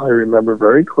so I remember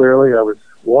very clearly I was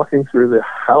walking through the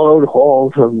hallowed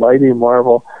halls of Mighty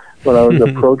Marvel when I was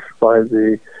approached by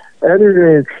the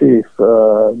editor-in-chief,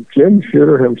 Jim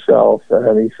Shooter himself,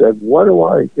 and he said,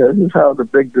 this is how the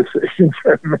big decisions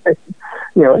are made.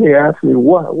 He asked me,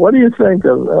 what do you think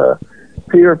of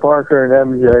Peter Parker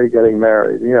and MJ getting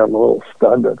married? I'm a little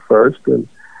stunned at first, and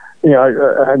I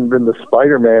hadn't been the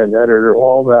Spider-Man editor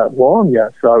all that long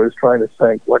yet, so I was trying to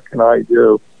think, what can I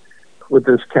do with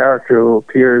this character who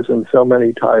appears in so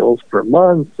many titles per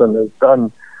month and has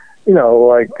done,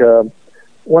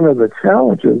 one of the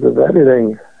challenges of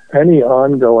editing any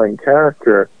ongoing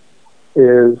character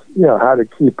is, how to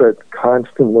keep it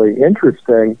constantly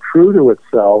interesting, true to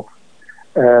itself,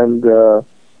 and,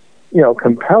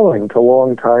 compelling to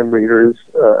longtime readers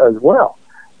as well.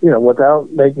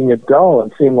 Without making it dull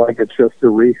and seem like it's just a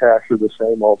rehash of the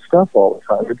same old stuff all the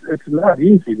time. It's not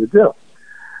easy to do.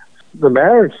 The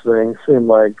marriage thing seemed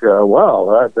like,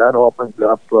 that opens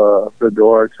up the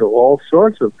door to all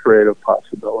sorts of creative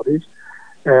possibilities.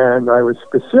 And I was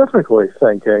specifically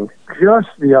thinking just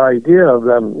the idea of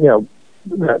them,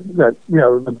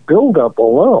 the build-up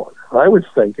alone. I was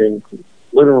thinking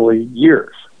literally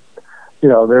years.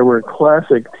 There were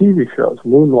classic TV shows,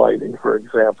 Moonlighting, for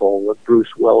example, with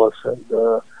Bruce Willis and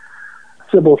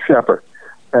Sybil Shepherd.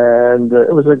 And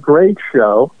it was a great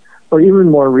show. Or even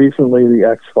more recently, The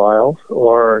X-Files.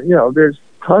 Or, there's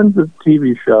tons of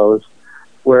TV shows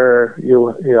where,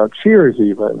 Cheers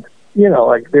even.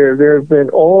 There have been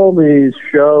all these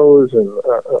shows and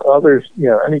others,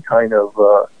 any kind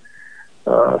of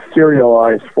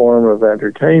serialized form of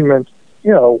entertainment.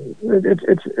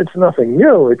 It's nothing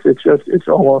new. It's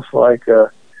almost like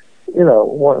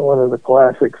one of the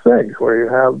classic things where you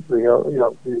have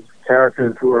these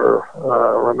characters who are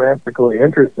romantically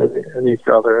interested in each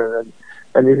other,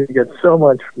 and you can get so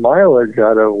much mileage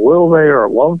out of will they or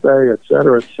won't they, et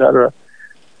cetera, et cetera.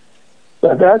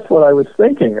 But that's what I was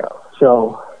thinking of.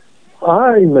 So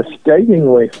I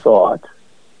mistakenly thought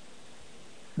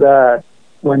that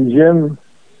when Jim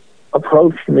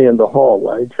approached me in the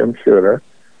hallway, Jim Shooter,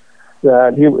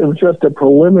 that it was just a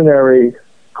preliminary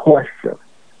question.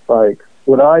 Like,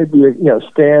 would I be,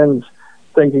 Stan's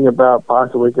thinking about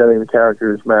possibly getting the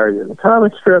characters married in the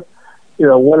comic strip?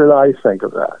 What did I think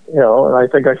of that? And I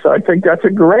think I think that's a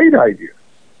great idea.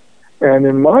 And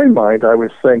in my mind, I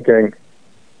was thinking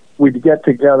we'd get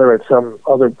together at some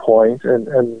other point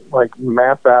and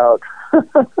map out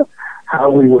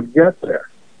how we would get there.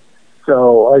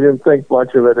 So I didn't think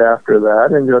much of it after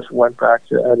that and just went back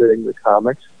to editing the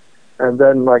comics. And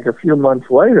then a few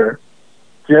months later,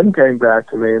 Jim came back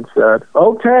to me and said,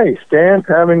 okay, Stan's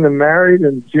having them married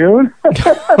in June.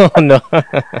 Oh, no.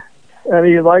 And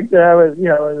he'd like to have it,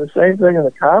 the same thing in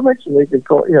the comics. And they could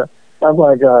call, I'm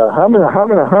like,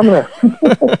 humana.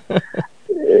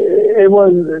 It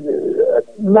was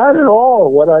not at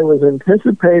all what I was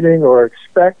anticipating or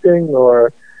expecting,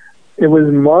 or it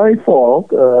was my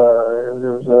fault.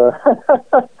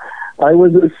 I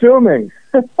was assuming.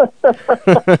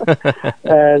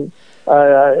 And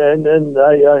I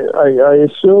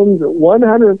assumed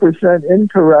 100%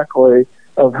 incorrectly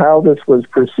of how this was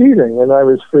proceeding, and I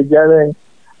was forgetting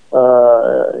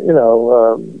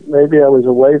maybe I was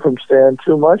away from Stan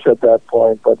too much at that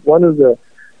point, but one of the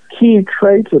key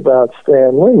traits about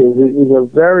Stan Lee is he's a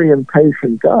very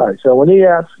impatient guy. So when he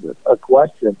asks a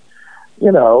question,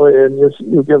 and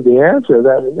you give the answer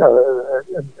that,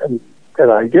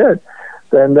 and I did,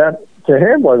 then that to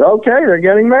him was, okay, they're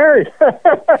getting married.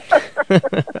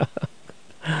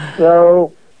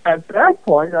 So at that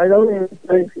point, I don't even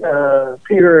think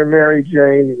Peter and Mary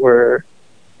Jane were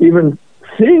even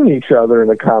seeing each other in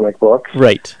the comic books.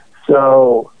 Right.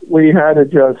 So we had to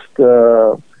just,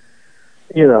 throw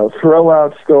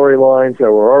out storylines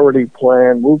that were already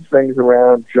planned, move things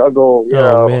around, juggle,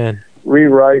 man.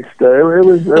 rewrites.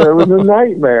 It was a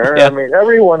nightmare. Yeah. I mean,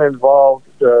 everyone involved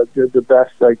did the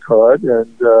best they could,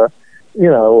 and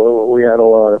we had a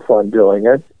lot of fun doing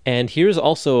it. And here's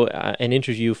also an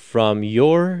interview from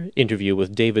your interview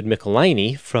with David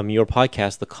Michelinie from your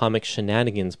podcast, the Comic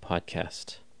Shenanigans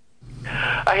podcast.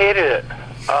 I hated it.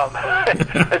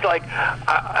 It's like,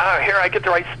 here I get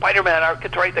to write Spider-Man. I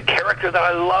get to write the character that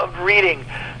I loved reading,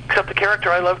 except the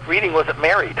character I loved reading wasn't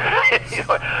married.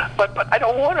 But I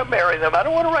don't want to marry them. I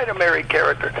don't want to write a married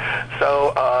character.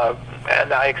 So,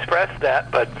 and I expressed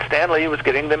that, but Stan Lee was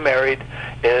getting them married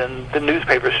in the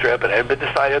newspaper strip, and it had been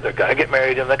decided they're going to get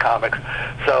married in the comics.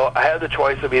 So I had the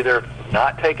choice of either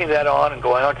not taking that on and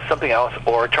going on to something else,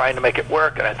 or trying to make it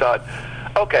work. And I thought,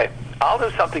 okay, I'll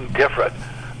do something different.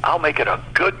 I'll make it a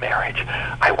good marriage.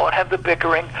 I won't have the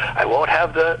bickering. I won't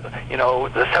have the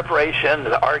separation,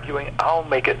 the arguing. I'll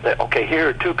make it that, okay, here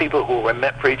are two people who are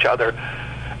meant for each other,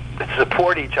 that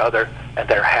support each other, and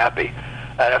they're happy.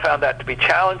 And I found that to be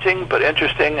challenging but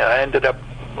interesting, and I ended up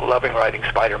loving writing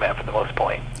Spider-Man for the most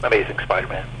part. Amazing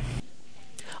Spider-Man.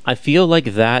 I feel like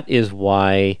that is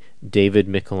why David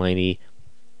Michelinie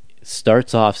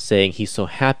starts off saying he's so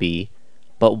happy,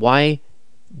 but why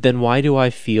do I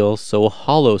feel so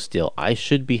hollow still? I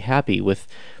should be happy with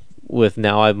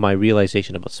now my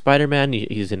realization about Spider-Man.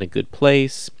 He's in a good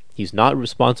place. He's not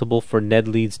responsible for Ned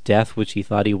Leeds' death, which he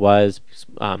thought he was,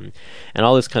 and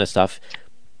all this kind of stuff.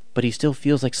 But he still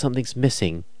feels like something's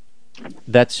missing.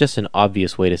 That's just an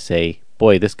obvious way to say,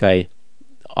 boy, this guy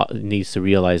needs to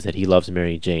realize that he loves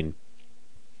Mary Jane.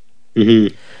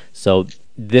 Mm-hmm. So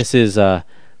this is, I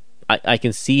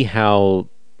can see how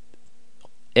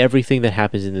everything that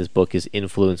happens in this book is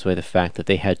influenced by the fact that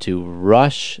they had to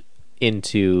rush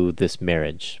into this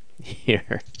marriage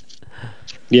here.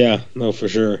 Yeah, no, for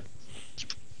sure.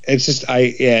 It's just,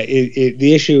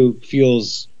 the issue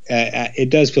feels, it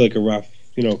does feel like a rough,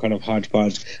 kind of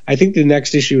hodgepodge. I think the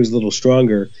next issue is a little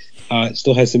stronger. It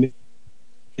still has some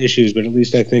issues, but at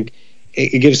least I think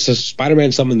it gives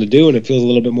Spider-Man something to do, and it feels a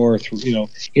little bit more,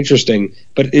 interesting.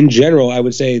 But in general, I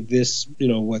would say this,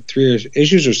 3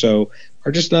 issues or so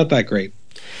are just not that great.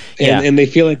 And they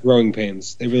feel like growing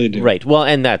pains. They really do. Right. Well,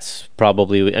 and that's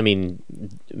probably,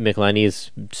 Michelinie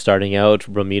is starting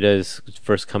out. Romita is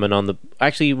first coming on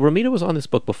actually, Romita was on this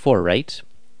book before, right?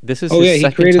 This is his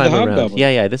second time around.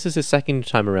 Yeah, this is his second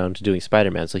time around doing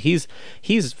Spider-Man. So he's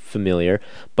familiar,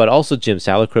 but also Jim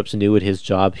Salicrup's new at his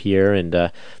job here,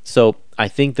 and so I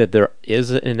think that there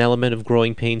is an element of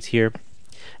growing pains here.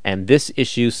 And this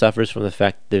issue suffers from the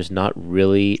fact that there's not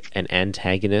really an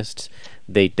antagonist.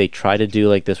 They try to do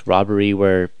like this robbery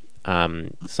where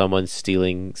someone's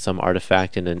stealing some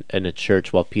artifact in a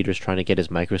church while Peter's trying to get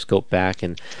his microscope back,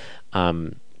 and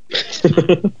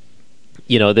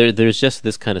there's just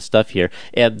this kind of stuff here.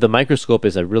 And the microscope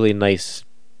is a really nice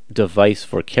device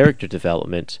for character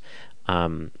development,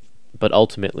 but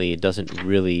ultimately it doesn't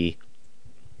really.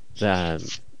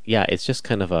 It's just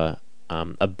kind of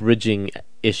a bridging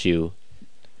issue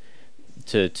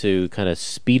to kind of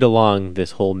speed along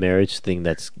this whole marriage thing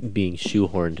that's being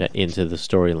shoehorned into the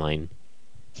storyline.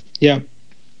 Yeah.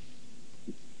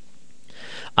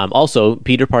 Also,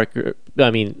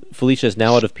 Felicia is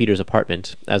now out of Peter's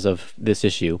apartment as of this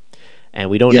issue, and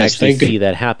we don't actually see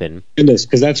that happen. Goodness,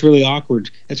 because that's really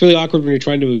awkward. That's really awkward when you're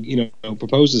trying to,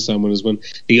 propose to someone, is when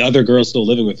the other girl's still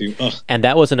living with you. Ugh. And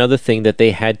that was another thing that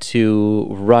they had to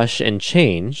rush and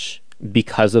change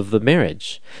because of the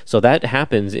marriage. So that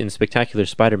happens in Spectacular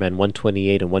Spider-Man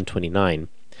 128 and 129.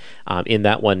 In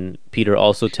that one, Peter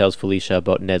also tells Felicia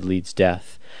about Ned Leeds'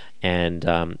 death, and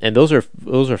those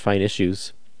are fine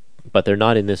issues, but they're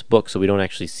not in this book, so we don't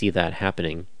actually see that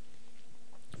happening.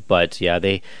 But yeah,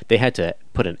 they had to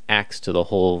put an axe to the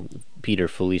whole Peter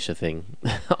Felicia thing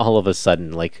all of a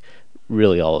sudden, like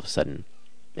really all of a sudden,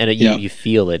 and you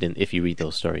feel it if you read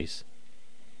those stories.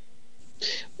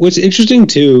 What's interesting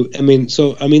too,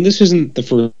 this isn't the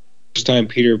first time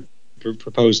Peter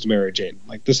proposed to Mary Jane.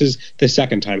 Like, this is the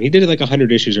second time. He did it like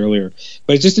 100 issues earlier.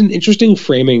 But it's just an interesting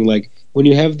framing. Like, when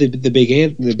you have the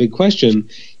big question,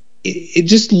 it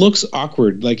just looks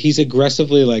awkward. Like, he's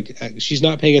aggressively, like, she's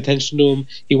not paying attention to him.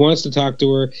 He wants to talk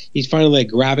to her. He's finally, like,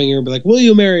 grabbing her and be like, will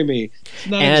you marry me? It's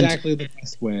not exactly the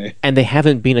best way. And they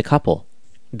haven't been a couple.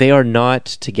 They are not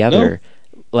together. No.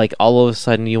 Like, all of a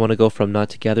sudden you want to go from not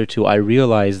together to I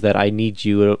realize that I need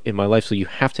you in my life, so you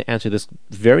have to answer this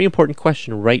very important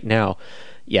question right now.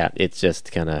 Yeah, it's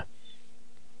just kind of...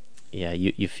 Yeah,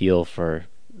 you feel for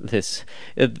this.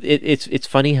 It's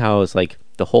funny how it's like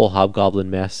the whole Hobgoblin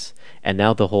mess, and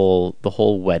now the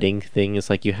whole wedding thing is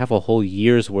like you have a whole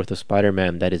year's worth of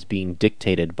Spider-Man that is being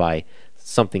dictated by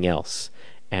something else,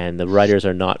 and the writers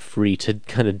are not free to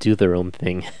kind of do their own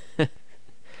thing.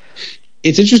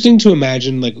 It's interesting to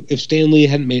imagine, like, if Stan Lee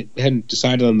hadn't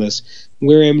decided on this,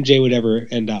 where MJ would ever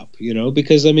end up, you know?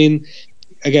 Because, I mean,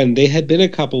 again, they had been a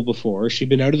couple before. She'd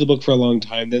been out of the book for a long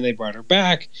time. Then they brought her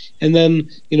back. And then,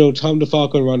 you know, Tom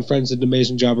DeFalco and Ron Frenz did an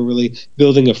amazing job of really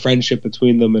building a friendship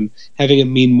between them and having it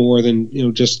mean more than, you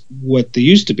know, just what they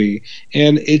used to be.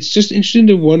 And it's just interesting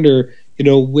to wonder, you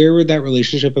know, where would that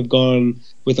relationship have gone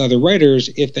with other writers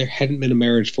if there hadn't been a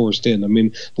marriage forced in? I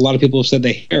mean, a lot of people have said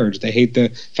they hate marriage. They hate the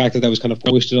fact that was kind of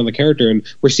foisted on the character, and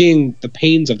we're seeing the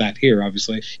pains of that here,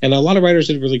 obviously. And a lot of writers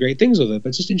did really great things with it, but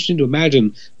it's just interesting to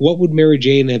imagine what would Mary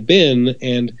Jane have been,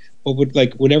 and what would,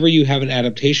 like, whenever you have an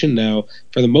adaptation now,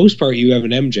 for the most part, you have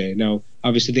an MJ. Now,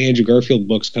 obviously, the Andrew Garfield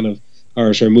books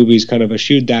movies kind of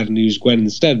eschewed that and used Gwen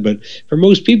instead. But for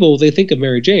most people, they think of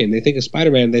Mary Jane. They think of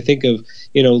Spider-Man. They think of,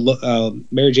 you know,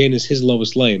 Mary Jane is his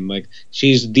Lois Lane. Like,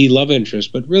 she's the love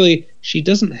interest. But really, she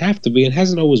doesn't have to be and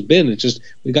hasn't always been. It's just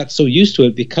we got so used to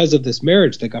it because of this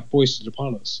marriage that got foisted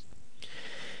upon us.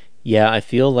 Yeah, I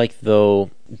feel like,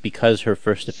 though, because her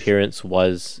first appearance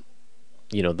was,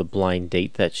 you know, the blind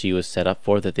date that she was set up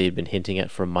for, that they had been hinting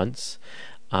at for months,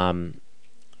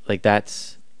 like,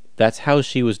 that's how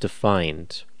she was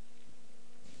defined.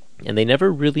 And they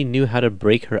never really knew how to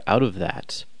break her out of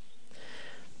that.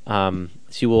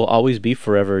 She will always be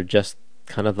forever just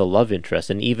kind of the love interest.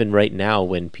 And even right now,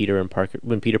 when Peter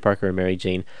Parker and Mary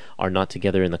Jane are not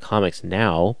together in the comics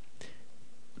now,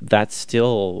 that's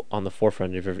still on the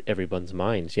forefront of everyone's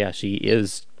minds. Yeah, she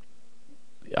is...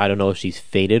 I don't know if she's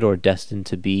fated or destined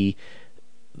to be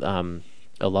a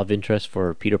love interest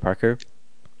for Peter Parker.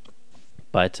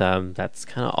 But that's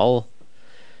kind of all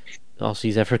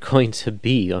she's ever going to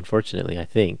be, unfortunately, I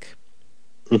think.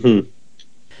 Mm-hmm.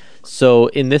 So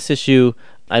in this issue,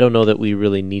 I don't know that we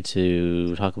really need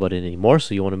to talk about it anymore,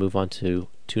 so you want to move on to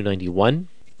 291?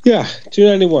 Yeah,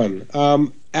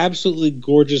 291. Absolutely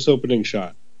gorgeous opening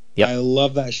shot. Yep. I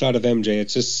love that shot of MJ.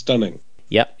 It's just stunning.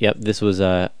 Yep. This was,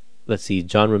 let's see,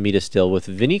 John Romita still with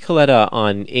Vinnie Coletta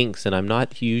on inks, and I'm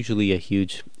not usually a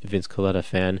huge Vince Coletta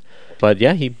fan, but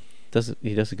yeah, he does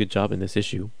a good job in this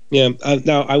issue. Yeah.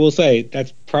 Now I will say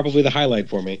that's probably the highlight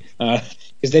for me,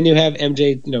 because then you have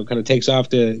MJ, you know, kind of takes off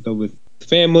to go with the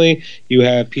family. You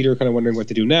have Peter kind of wondering what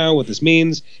to do now, what this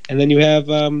means, and then you have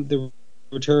the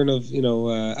return of, you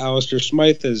know, Alistair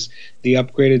Smythe as the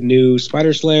upgraded new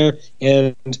Spider Slayer,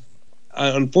 and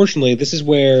unfortunately, this is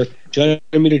where John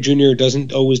Romita Jr.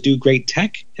 doesn't always do great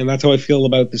tech, and that's how I feel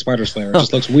about the Spider Slayer. It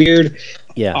just looks weird,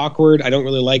 awkward. I don't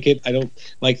really like it. I don't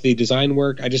like the design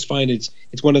work. I just find it's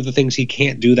one of the things he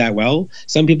can't do that well.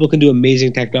 Some people can do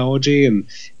amazing technology, and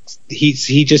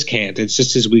he just can't. It's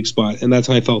just his weak spot, and that's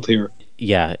how I felt here.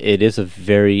 Yeah, it is a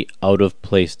very out of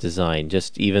place design.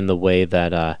 Just even the way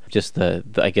that just the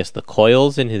I guess the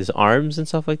coils in his arms and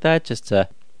stuff like that. Just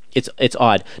it's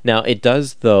odd. Now it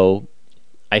does, though.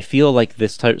 I feel like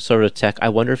this sort of tech, I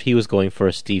wonder if he was going for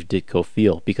a Steve Ditko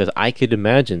feel, because I could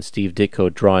imagine Steve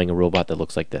Ditko drawing a robot that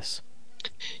looks like this.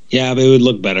 Yeah, but it would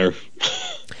look better.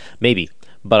 Maybe,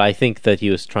 but I think that he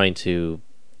was trying to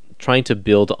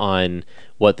build on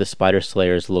what the Spider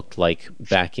Slayers looked like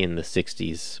back in the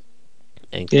 60s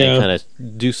and kind of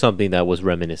do something that was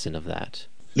reminiscent of that.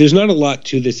 There's not a lot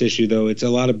to this issue, though. It's a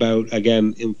lot about,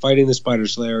 again, in fighting the Spider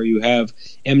Slayer, you have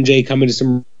MJ coming to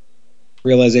some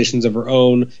realizations of her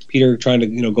own, Peter trying to,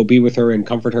 you know, go be with her and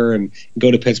comfort her and go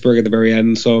to Pittsburgh at the very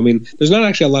end. So, I mean, there's not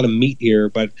actually a lot of meat here,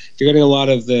 but you're getting a lot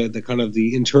of the kind of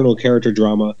the internal character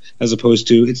drama, as opposed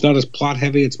to, it's not as plot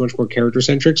heavy, it's much more character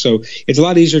centric. So it's a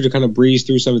lot easier to kind of breeze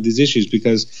through some of these issues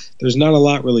because there's not a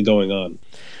lot really going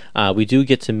on. We do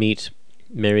get to meet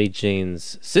Mary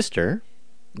Jane's sister,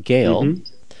 Gail,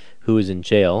 who is in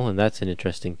jail, and that's an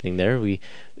interesting thing there. We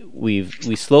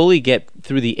slowly get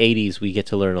through the 80s. We get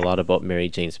to learn a lot about Mary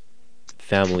Jane's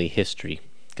family history,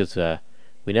 because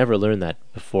We never learned that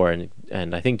before,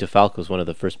 and I think DeFalco is one of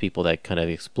the first people that kind of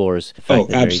explores the fact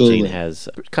that Mary Jane has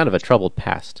kind of a troubled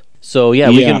past. So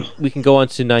we can go on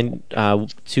to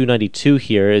 292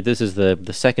 here. This is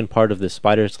the second part of the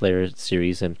Spider Slayer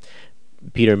series, and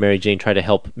Peter and Mary Jane try to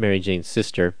help Mary Jane's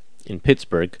sister in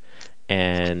Pittsburgh,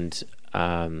 and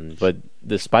but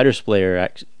the Spider Slayer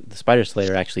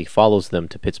actually follows them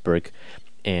to Pittsburgh,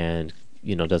 and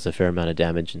does a fair amount of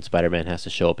damage, and Spider-Man has to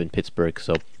show up in Pittsburgh.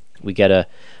 So we get a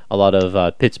lot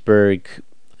of Pittsburgh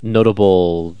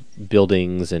notable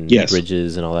buildings and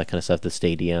bridges and all that kind of stuff. The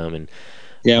stadium and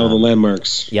all the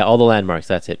landmarks. Yeah, all the landmarks.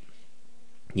 That's it.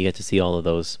 You get to see all of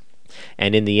those.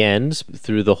 And in the end,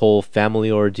 through the whole family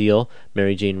ordeal,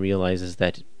 Mary Jane realizes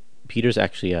that Peter's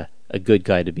actually a good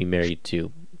guy to be married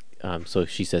to. So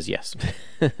she says yes.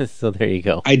 So there you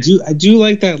go. I do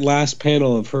like that last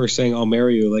panel of her saying "I'll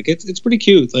marry you." Like it's pretty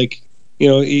cute. Like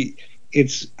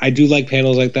I do like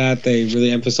panels like that. They really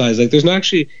emphasize there's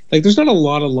not a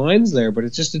lot of lines there, but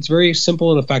it's very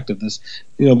simple and effective. This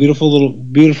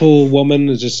beautiful woman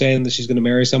is just saying that she's going to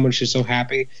marry someone. She's so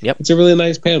happy. Yep. It's a really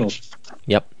nice panel.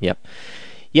 Yep.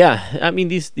 Yeah, I mean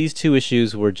these two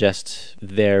issues were just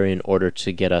there in order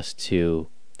to get us to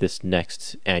this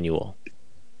next annual.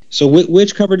 So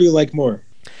which cover do you like more?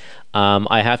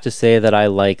 I have to say that I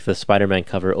like the Spider-Man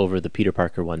cover over the Peter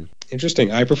Parker one. Interesting.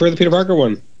 I prefer the Peter Parker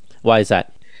one. Why is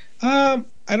that? I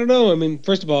don't know. I mean,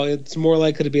 first of all, it's more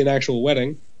likely to be an actual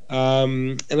wedding.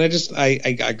 And I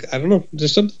don't know.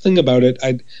 There's something about it.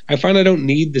 I find I don't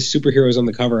need the superheroes on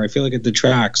the cover. I feel like it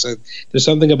detracts. There's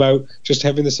something about just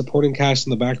having the supporting cast in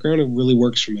the background. It really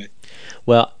works for me.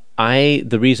 Well,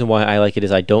 the reason why I like it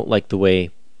is I don't like the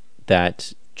way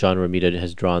that John Romita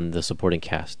has drawn the supporting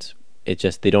cast. It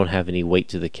just, they don't have any weight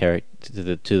to the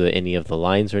character, to any of the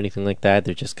lines or anything like that.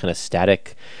 They're just kind of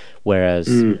static. Whereas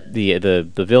the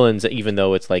villains, even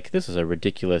though it's like this is a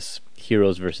ridiculous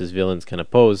heroes versus villains kind of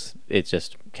pose, it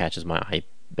just catches my eye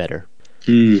better.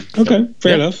 Okay,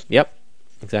 fair enough. Yep,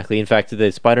 exactly. In fact,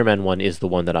 the Spider-Man one is the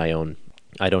one that I own.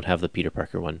 I don't have the Peter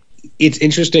Parker one. It's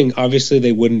interesting. Obviously,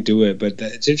 they wouldn't do it, but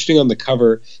it's interesting on the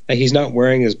cover that he's not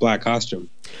wearing his black costume.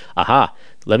 Aha!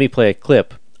 Let me play a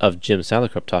clip of Jim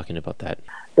Salicrup talking about that.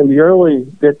 In the early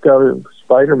Ditko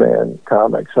Spider-Man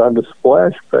comics, on the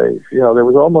splash page, there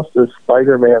was almost a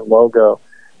Spider-Man logo,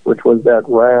 which was that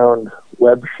round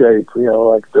web shape,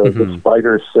 like the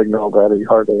spider signal that he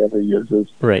hardly ever uses.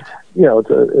 Right.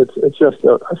 It's just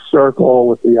a circle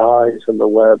with the eyes and the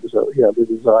webs, the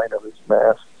design of his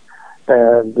mask.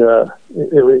 And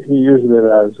he used it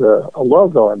as a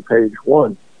logo on page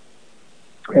 1.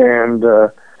 And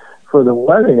for the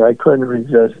wedding, I couldn't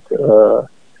resist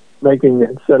making,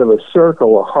 instead of a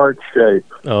circle, a heart shape.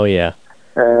 Oh, yeah.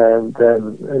 And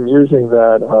using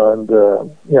that on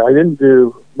I didn't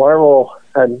do, Marvel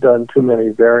hadn't done too many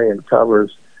variant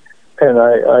covers, and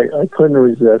I couldn't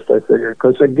resist, I figured,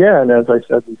 because again, as I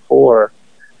said before,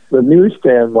 the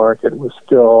newsstand market was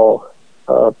still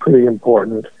pretty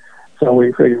important, so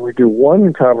we figured we'd do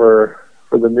one cover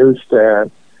for the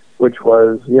newsstand, which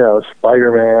was,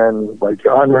 Spider-Man by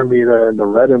John Romita in the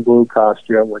red and blue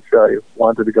costume, which I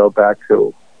wanted to go back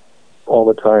to all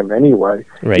the time anyway.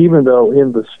 Right. Even though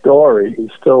in the story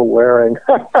he's still wearing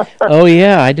oh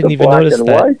yeah, I didn't even notice that.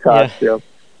 Black and white costume.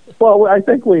 Yeah. Well, I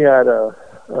think we had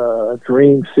a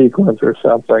dream sequence or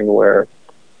something where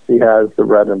he has the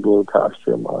red and blue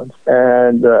costume on.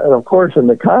 And of course in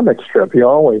the comic strip he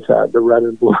always had the red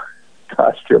and blue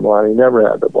costume on. He never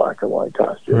had the black and white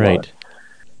costume on. Right.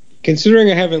 Considering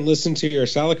I haven't listened to your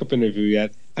Salicrup interview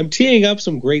yet, I'm teeing up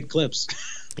some great clips.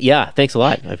 Yeah, thanks a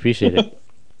lot. I appreciate it.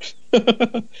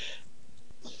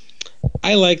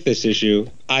 I like this issue.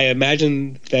 I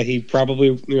imagine that he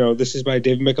probably, this is by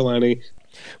David Michelinie.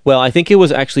 Well, I think it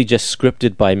was actually just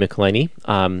scripted by Michelinie.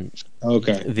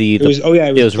 Okay.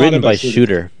 It was written by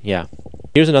Shooter. Yeah.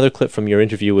 Here's another clip from your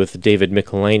interview with David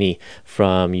Michelinie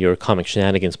from your Comic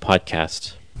Shenanigans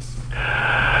podcast.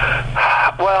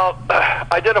 Well,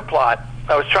 I did a plot.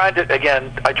 I was trying to,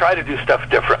 I try to do stuff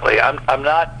differently. I'm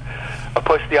not a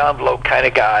push-the-envelope kind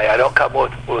of guy. I don't come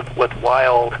with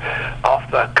wild,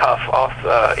 off-the-cuff,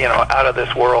 out of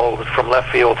this world, from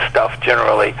left-field stuff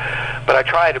generally. But I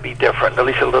try to be different, at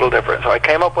least a little different. So I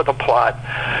came up with a plot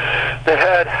that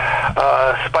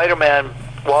had Spider-Man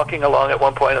walking along at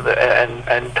one point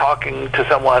and talking to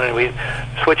someone, and we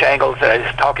switch angles, and I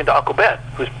was talking to Uncle Ben,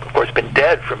 who's of course been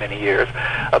dead for many years,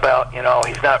 about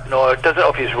doesn't know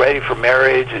if he's ready for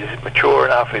marriage, he's mature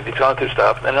enough, if he's gone through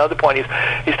stuff. And another point,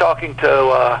 he's talking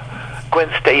to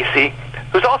Gwen Stacy,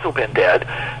 who's also been dead,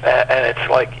 and it's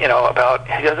like, about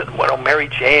he doesn't want to marry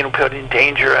Jane, put in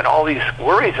danger, and all these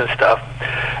worries and stuff.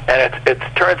 And it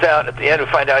turns out at the end we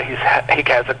find out he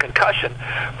has a concussion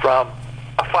from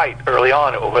a fight early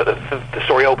on. The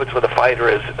story opens with a fight or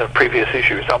a previous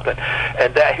issue or something,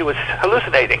 and that he was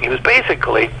hallucinating. He was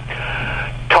basically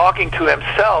talking to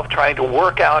himself, trying to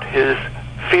work out his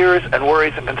fears and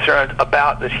worries and concerns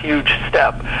about this huge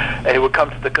step, and he would come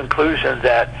to the conclusion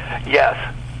that, yes,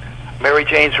 Mary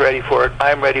Jane's ready for it,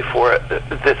 I'm ready for it,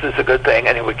 this is a good thing,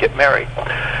 and he would get married.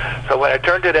 So when I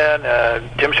turned it in,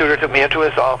 Jim Shooter took me into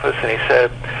his office, and he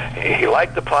said he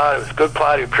liked the plot, it was a good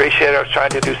plot, he appreciated it, I was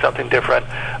trying to do something different,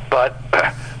 but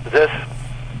this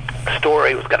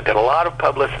story was going to get a lot of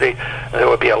publicity, and there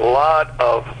would be a lot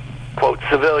of, quote,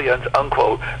 civilians,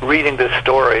 unquote, reading this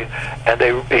story, and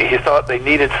he thought they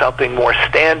needed something more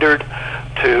standard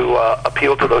to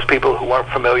appeal to those people who weren't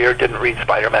familiar, didn't read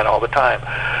Spider-Man all the time.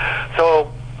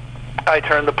 So I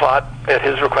turned the plot at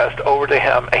his request over to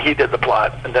him, and he did the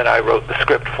plot, and then I wrote the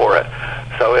script for it.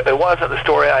 So it wasn't the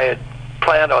story I had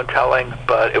planned on telling,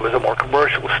 but it was a more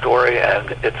commercial story,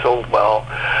 and it sold well.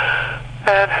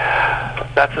 And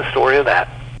that's the story of that.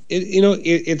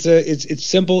 It's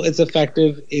simple, it's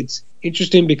effective, it's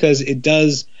interesting because it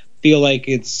does feel like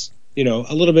it's,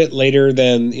 a little bit later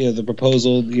than, the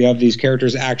proposal. You have these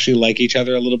characters actually like each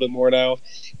other a little bit more now,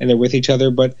 and they're with each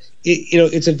other. But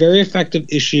it's a very effective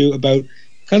issue about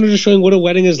kind of just showing what a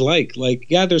wedding is like. Like,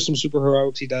 yeah, there's some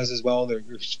superheroics he does as well. They're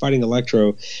fighting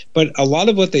Electro, but a lot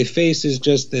of what they face is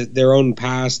just their own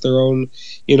past, their own,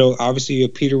 obviously you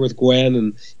have Peter with Gwen,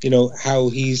 and how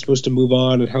he's supposed to move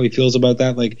on and how he feels about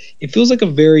that. Like, it feels like a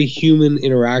very human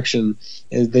interaction,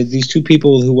 and these two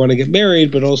people who want to get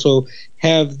married, but also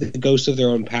have the ghost of their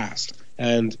own past.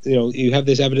 And, you have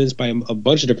this evidence by a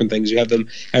bunch of different things. You have them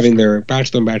having their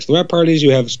bachelor and bachelorette parties.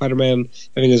 You have Spider-Man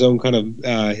having his own kind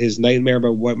of his nightmare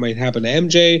about what might happen to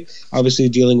MJ, obviously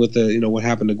dealing with what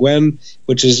happened to Gwen,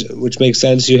 which makes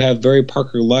sense. You have very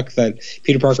Parker luck that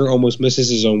Peter Parker almost misses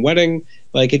his own wedding.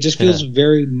 Like, it just feels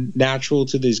very natural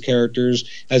to these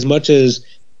characters, as much as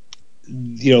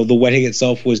the wedding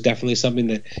itself was definitely something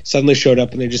that suddenly showed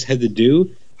up and they just had to do.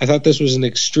 I thought this was an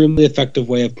extremely effective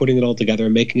way of putting it all together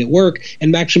and making it work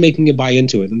and actually making you buy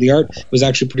into it. And the art was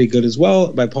actually pretty good as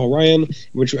well by Paul Ryan,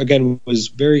 which, again, was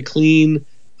very clean,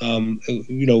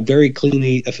 very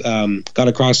cleanly got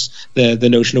across the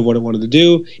notion of what it wanted to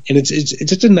do. And it's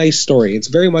just a nice story. It's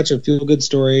very much a feel-good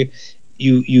story.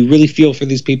 You really feel for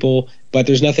these people, but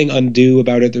there's nothing undue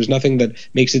about it. There's nothing that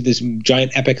makes it this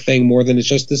giant epic thing more than it's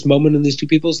just this moment in these two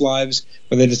people's lives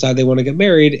where they decide they want to get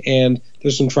married, and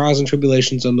there's some trials and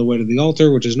tribulations on the way to the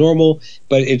altar, which is normal,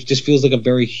 but it just feels like a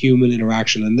very human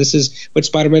interaction. And this is what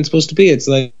Spider-Man's supposed to be. It's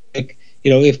like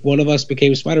if one of us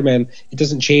became Spider-Man, it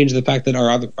doesn't change the fact that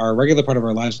our regular part of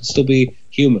our lives would still be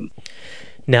human.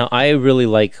 Now, I really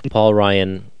like Paul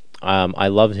Ryan. I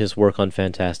love his work on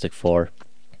Fantastic Four.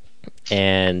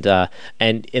 And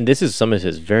this is some of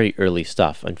his very early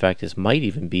stuff. In fact, this might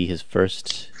even be his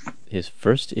first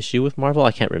issue with Marvel.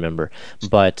 I can't remember,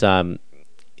 but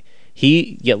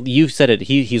you said it.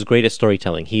 He's great at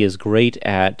storytelling. He is great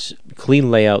at clean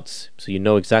layouts, so you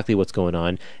know exactly what's going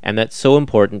on, and that's so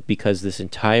important because this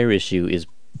entire issue is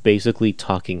basically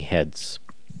talking heads.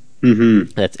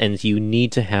 Mm-hmm. And you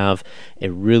need to have a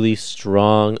really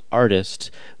strong artist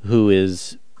who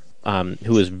is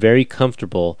very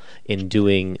comfortable in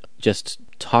doing just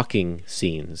talking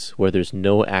scenes where there's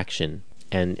no action,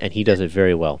 and he does it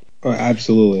very well. Oh,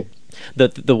 absolutely.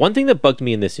 The one thing that bugged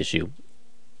me in this issue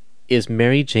is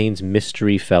Mary Jane's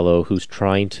mystery fellow who's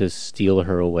trying to steal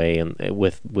her away, and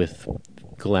with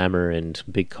glamour and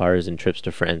big cars and trips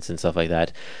to France and stuff like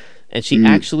that, and she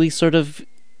actually sort of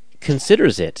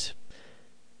considers it.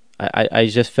 I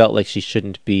just felt like she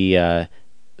shouldn't be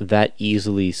that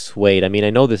easily swayed. I mean, I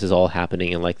know this is all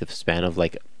happening in like the span of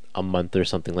like a month or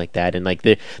something like that, and like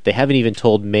they haven't even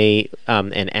told May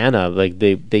and Anna, like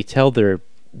they tell their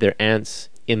aunts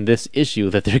in this issue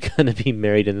that they're gonna be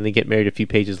married, and then they get married a few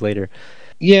pages later.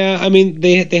 Yeah, I mean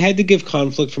they had to give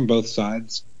conflict from both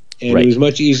sides, and It was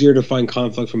much easier to find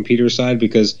conflict from Peter's side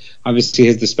because obviously he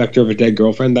has the specter of a dead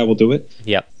girlfriend that will do it.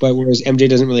 Yeah. But whereas MJ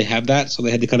doesn't really have that, so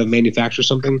they had to kind of manufacture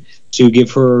something to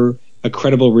give her a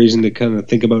credible reason to kind of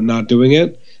think about not doing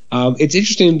it. It's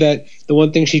interesting that the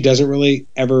one thing she doesn't really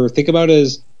ever think about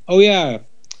is, oh yeah,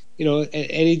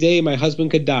 any day my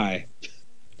husband could die,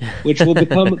 which will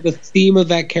become the theme of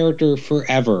that character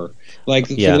forever. Like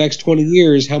for the next 20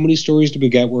 years, how many stories do we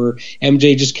get where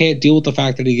MJ just can't deal with the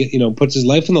fact that he puts his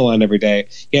life on the line every day?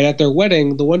 Yet at their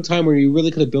wedding, the one time where you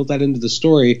really could have built that into the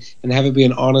story and have it be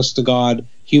an honest to God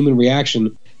human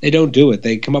reaction, They don't do it.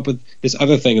 They come up with this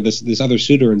other thing, this other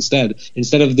suitor instead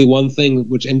of the one thing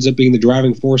which ends up being the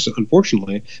driving force,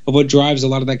 unfortunately, of what drives a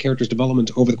lot of that character's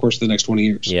development over the course of the next 20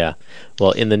 years. Yeah.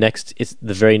 Well, it's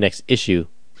the very next issue,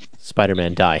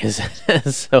 Spider-Man dies.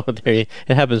 So it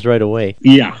happens right away.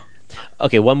 Yeah.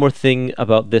 Okay, one more thing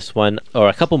about this one, or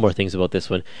a couple more things about this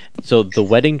one. So the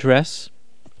wedding dress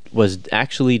was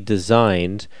actually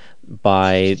designed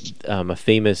by a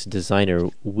famous designer,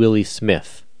 Willie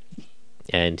Smith.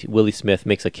 And Willie Smith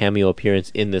makes a cameo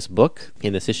appearance in this book,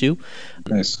 in this issue.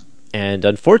 Nice. And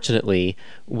unfortunately,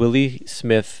 Willie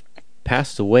Smith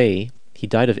passed away. He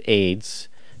died of AIDS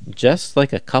just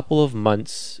like a couple of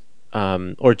months,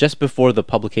 or just before the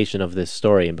publication of this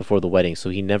story and before the wedding. So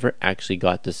he never actually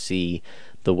got to see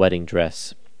the wedding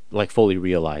dress, like, fully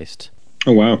realized.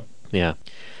 Oh, wow. Yeah.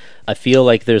 I feel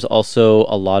like there's also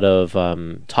a lot of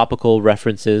topical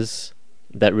references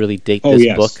that really date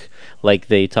this book. Like,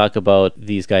 they talk about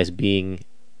these guys being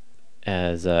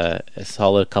as a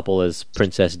solid couple as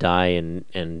Princess Di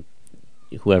and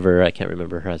whoever, I can't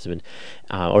remember her husband,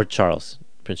 or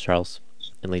Prince Charles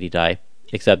and Lady Di.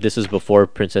 Except this is before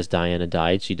Princess Diana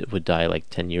died. She would die like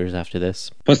 10 years after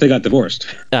this. Plus, they got divorced.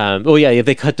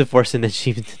 They got divorced, and then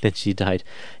she died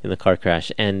in the car crash.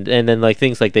 And then like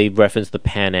things like they reference the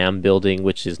Pan Am building,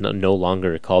 which is no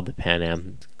longer called the Pan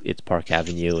Am. It's Park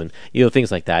Avenue, and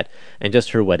things like that. And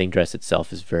just her wedding dress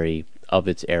itself is very of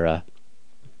its era.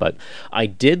 But I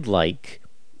did like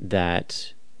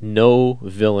that no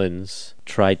villains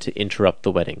tried to interrupt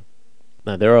the wedding.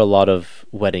 Now, there are a lot of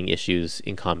wedding issues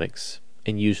in comics,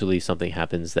 and usually something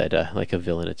happens that like a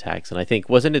villain attacks. And I think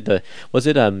was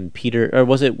it Peter, or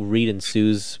was it Reed and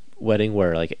Sue's wedding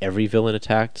where like every villain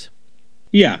attacked?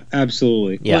 Yeah,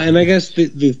 absolutely. Yeah. Well, and I guess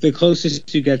the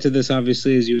closest you get to this,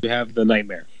 obviously, is you have the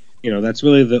nightmare. That's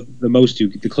really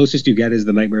the closest you get is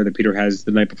the nightmare that Peter has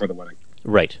the night before the wedding.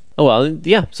 Right. Oh, well,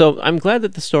 yeah. So I'm glad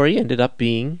that the story ended up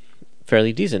being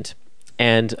fairly decent.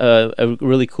 And a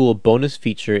really cool bonus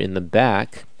feature in the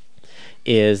back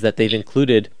is that they've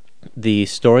included the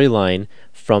storyline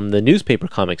from the newspaper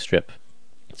comic strip.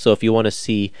 So if you want to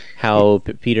see how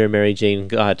Peter and Mary Jane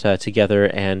got together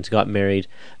and got married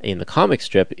in the comic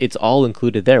strip, it's all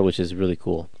included there, which is really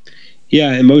cool.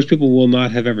 Yeah, and most people will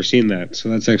not have ever seen that. So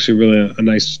that's actually really a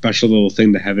nice special little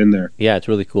thing to have in there. Yeah, it's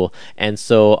really cool. And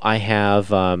so I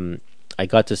have... I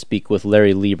got to speak with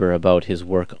Larry Lieber about his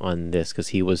work on this because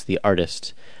he was the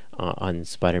artist on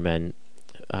Spider-Man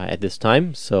at this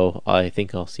time. So I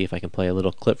think I'll see if I can play a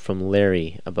little clip from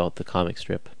Larry about the comic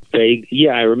strip.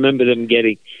 Yeah, I remember them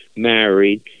getting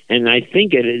married, and I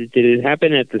think did it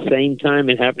happen at the same time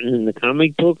it happened in the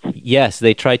comic books? Yes,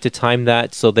 they tried to time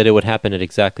that so that it would happen at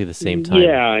exactly the same time.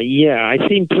 Yeah, I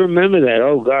seem to remember that.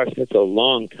 Oh gosh, that's a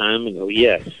long time ago.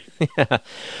 Yes. Yeah.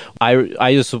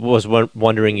 I just was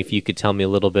wondering if you could tell me a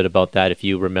little bit about that, if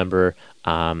you remember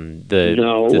the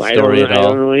story at all. I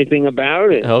don't know anything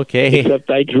about it. Okay. Except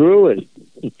I drew it.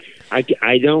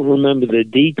 I don't remember the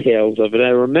details of it. I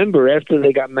remember after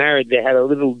they got married, they had a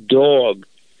little dog,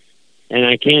 and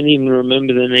I can't even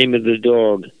remember the name of the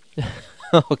dog.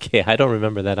 Okay, I don't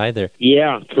remember that either.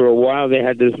 Yeah, for a while they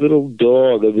had this little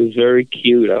dog. It was very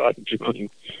cute. I liked drawing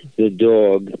the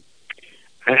dog.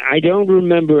 I don't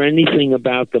remember anything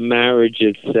about the marriage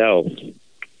itself,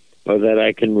 or that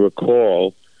I can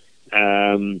recall.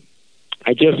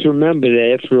 I just remember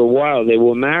that after a while they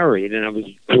were married, and I was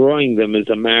drawing them as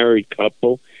a married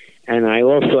couple. And I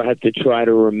also had to try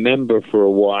to remember for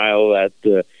a while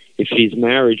that if she's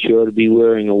married, she ought to be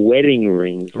wearing a wedding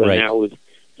ring. So right. That was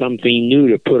something new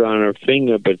to put on her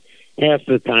finger, but half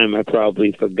the time I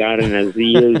probably forgot, and as the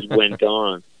years went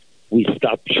on, we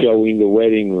stopped showing the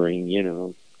wedding ring,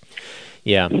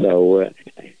 Yeah. So,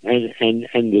 and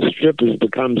the strip has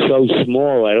become so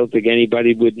small, I don't think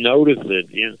anybody would notice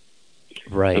it,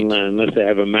 Right. Unless they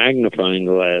have a magnifying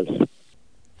glass.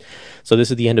 So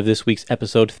this is the end of this week's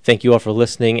episode. Thank you all for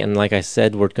listening, and like I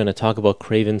said, we're going to talk about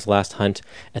Kraven's Last Hunt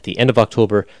at the end of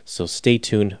October, so stay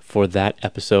tuned for that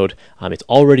episode. It's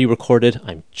already recorded.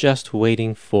 I'm just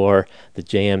waiting for the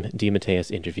J.M. DeMatteis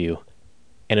interview,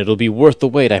 and it'll be worth the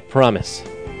wait, I promise.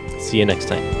 See you next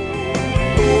time.